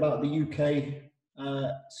a bit about the UK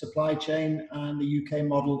supply chain and the UK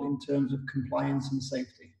model in terms of compliance and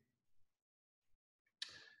safety.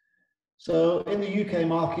 So in the UK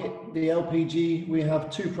market, the LPG, we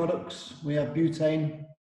have two products. We have butane,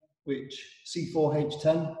 which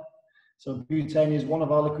C4H10. So butane is one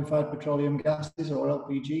of our liquefied petroleum gases, or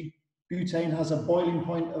LPG. Butane has a boiling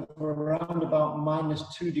point of around about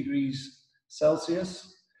 -2 degrees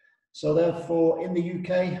Celsius. So therefore, in the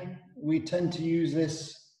UK, we tend to use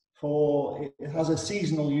this for, it has a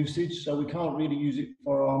seasonal usage, so we can't really use it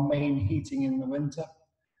for our main heating in the winter.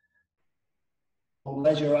 For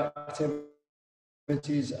leisure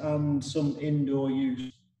activities and some indoor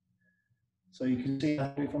use. So you can see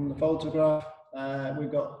from the photograph,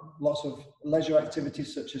 we've got lots of leisure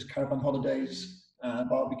activities such as caravan holidays,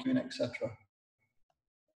 barbecuing, etc.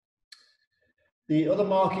 The other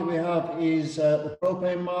market we have is the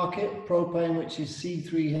propane market, propane, which is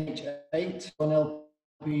C3H8 on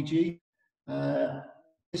LPG.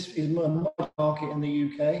 This is a market in the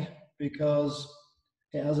UK because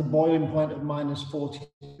it has a boiling point of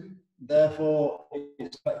 -42. Therefore,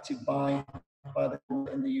 it's affected by the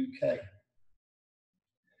in the UK.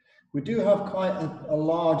 We do have quite a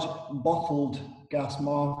large bottled gas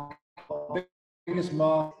market. The biggest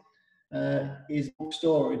market is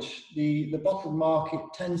storage. The bottled market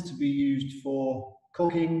tends to be used for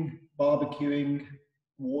cooking, barbecuing,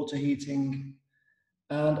 water heating,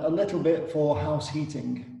 and a little bit for house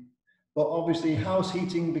heating. But obviously house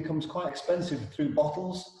heating becomes quite expensive through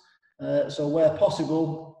bottles. So where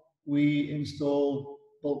possible, we install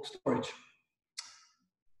bulk storage.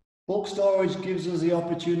 Bulk storage gives us the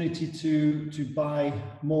opportunity to buy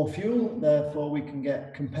more fuel, therefore we can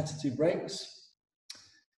get competitive rates.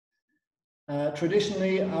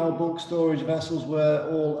 Traditionally, our bulk storage vessels were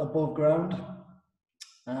all above ground,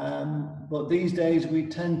 but these days we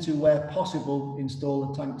tend to, where possible, install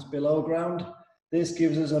the tanks below ground. This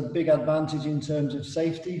gives us a big advantage in terms of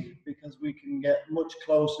safety because we can get much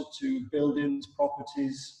closer to buildings,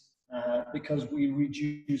 properties, because we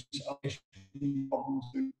reduce our problems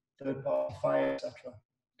through third-party fire, etc.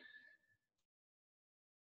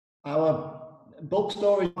 Our bulk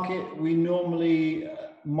storage market, we normally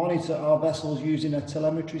monitor our vessels using a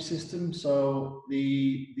telemetry system, so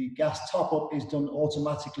the gas top-up is done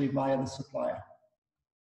automatically via the supplier.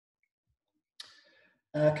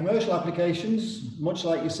 Commercial applications, much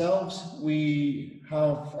like yourselves, we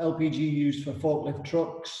have LPG used for forklift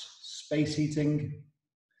trucks, space heating.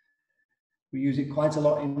 We use it quite a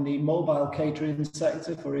lot in the mobile catering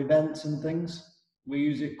sector for events and things. We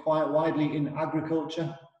use it quite widely in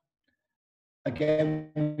agriculture.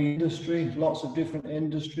 Again, industry, lots of different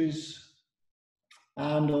industries.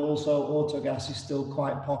 And also autogas is still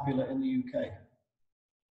quite popular in the UK.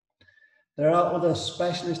 There are other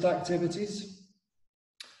specialist activities,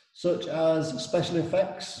 such as special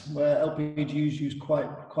effects, where LPG is used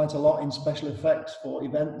quite a lot in special effects for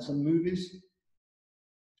events and movies.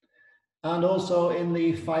 And also in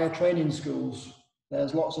the fire training schools.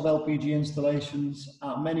 There's lots of LPG installations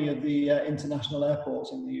at many of the international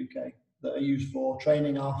airports in the UK that are used for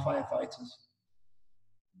training our firefighters.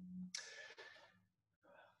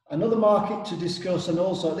 Another market to discuss, and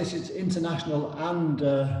also this is international and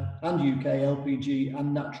UK LPG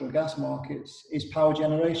and natural gas markets, is power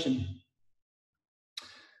generation.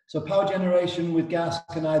 So power generation with gas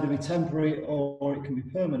can either be temporary or it can be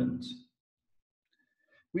permanent.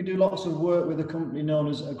 We do lots of work with a company known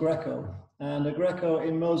as Agreco, and Agreco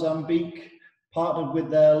in Mozambique partnered with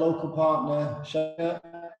their local partner, Shell,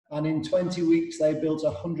 and in 20 weeks they built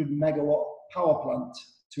a 100 megawatt power plant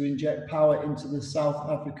to inject power into the South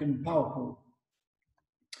African power pool.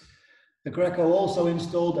 Agreco also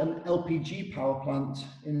installed an LPG power plant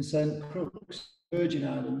in St. Croix, Virgin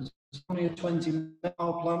Islands. It's only a 20 megawatt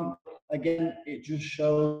power plant. Again, it just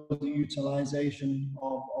shows the utilization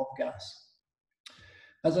of gas.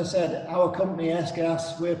 As I said, our company,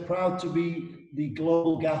 S-Gas, we're proud to be the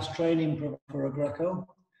global gas training provider for Agreco.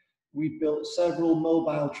 We've built several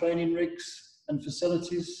mobile training rigs and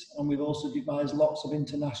facilities, and we've also devised lots of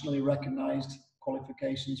internationally recognized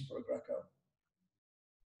qualifications for Agreco.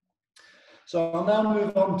 So I'll now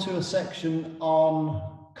move on to a section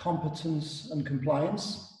on competence and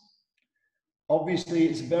compliance. Obviously,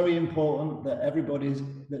 it's very important that everybody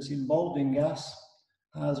that's involved in gas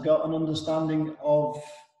has got an understanding of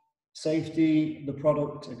safety, the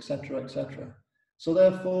product, etc., etc. So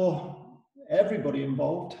therefore, everybody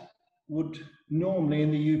involved would normally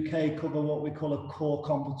in the UK cover what we call a core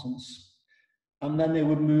competence. And then they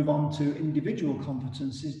would move on to individual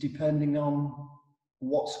competencies depending on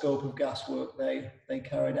what scope of gas work they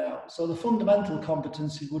carried out. So the fundamental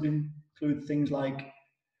competencies would include things like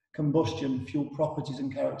combustion, fuel properties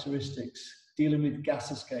and characteristics, dealing with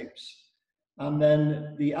gas escapes, and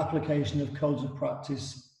then the application of codes of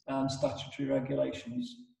practice and statutory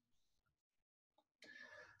regulations.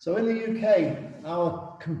 So in the UK,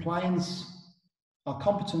 our competence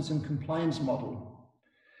and compliance model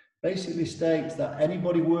basically states that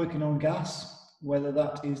anybody working on gas, whether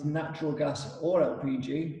that is natural gas or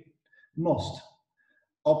LPG, must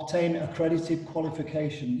obtain accredited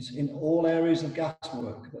qualifications in all areas of gas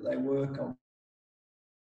work that they work on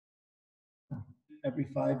every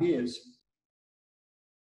 5 years.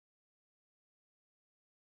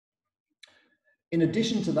 In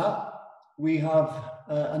addition to that, we have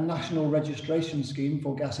a national registration scheme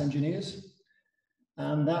for gas engineers,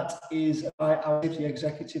 and that is by our safety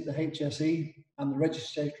executive, the HSE, and the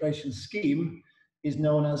registration scheme is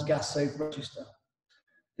known as Gas Safe Register.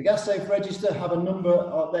 The Gas Safe Register have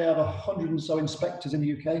they have 100 and so inspectors in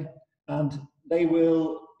the UK, and they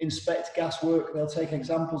will inspect gas work. They'll take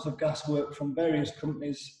examples of gas work from various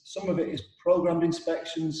companies. Some of it is programmed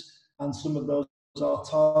inspections, and some of those are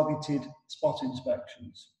targeted spot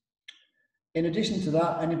inspections. In addition to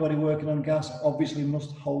that, anybody working on gas obviously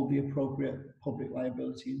must hold the appropriate public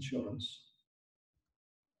liability insurance.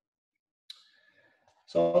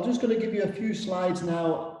 So I'm just going to give you a few slides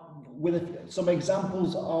now with some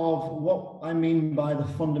examples of what I mean by the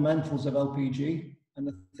fundamentals of LPG and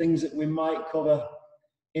the things that we might cover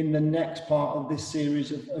in the next part of this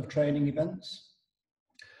series of training events.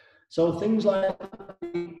 So things like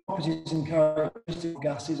the properties and characteristics of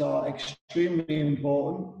gases are extremely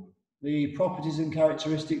important. The properties and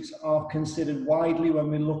characteristics are considered widely when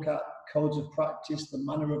we look at codes of practice, the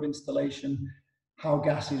manner of installation, how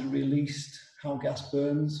gas is released, how gas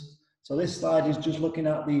burns. So this slide is just looking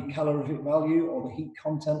at the calorific value or the heat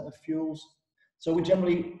content of fuels. So we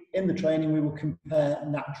generally, in the training, we will compare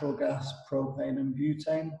natural gas, propane and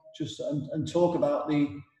butane, and talk about the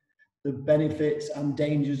benefits and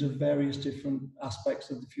dangers of various different aspects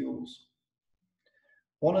of the fuels.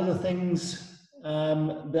 One of the things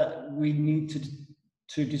that we need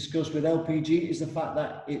to discuss with LPG is the fact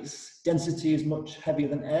that its density is much heavier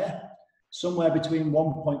than air, somewhere between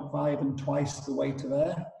 1.5 and twice the weight of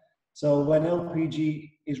air. So when LPG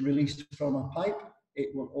is released from a pipe,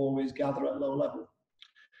 it will always gather at low level.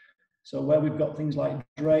 So where we've got things like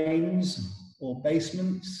drains or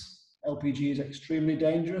basements, LPG is extremely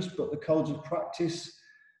dangerous, but the codes of practice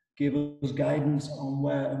give us guidance on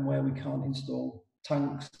where we can't install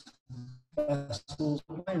tanks, vessels,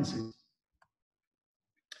 appliances.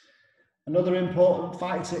 Another important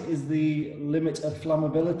factor is the limit of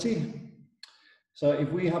flammability. So if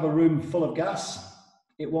we have a room full of gas,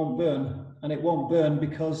 it won't burn, and it won't burn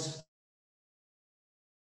because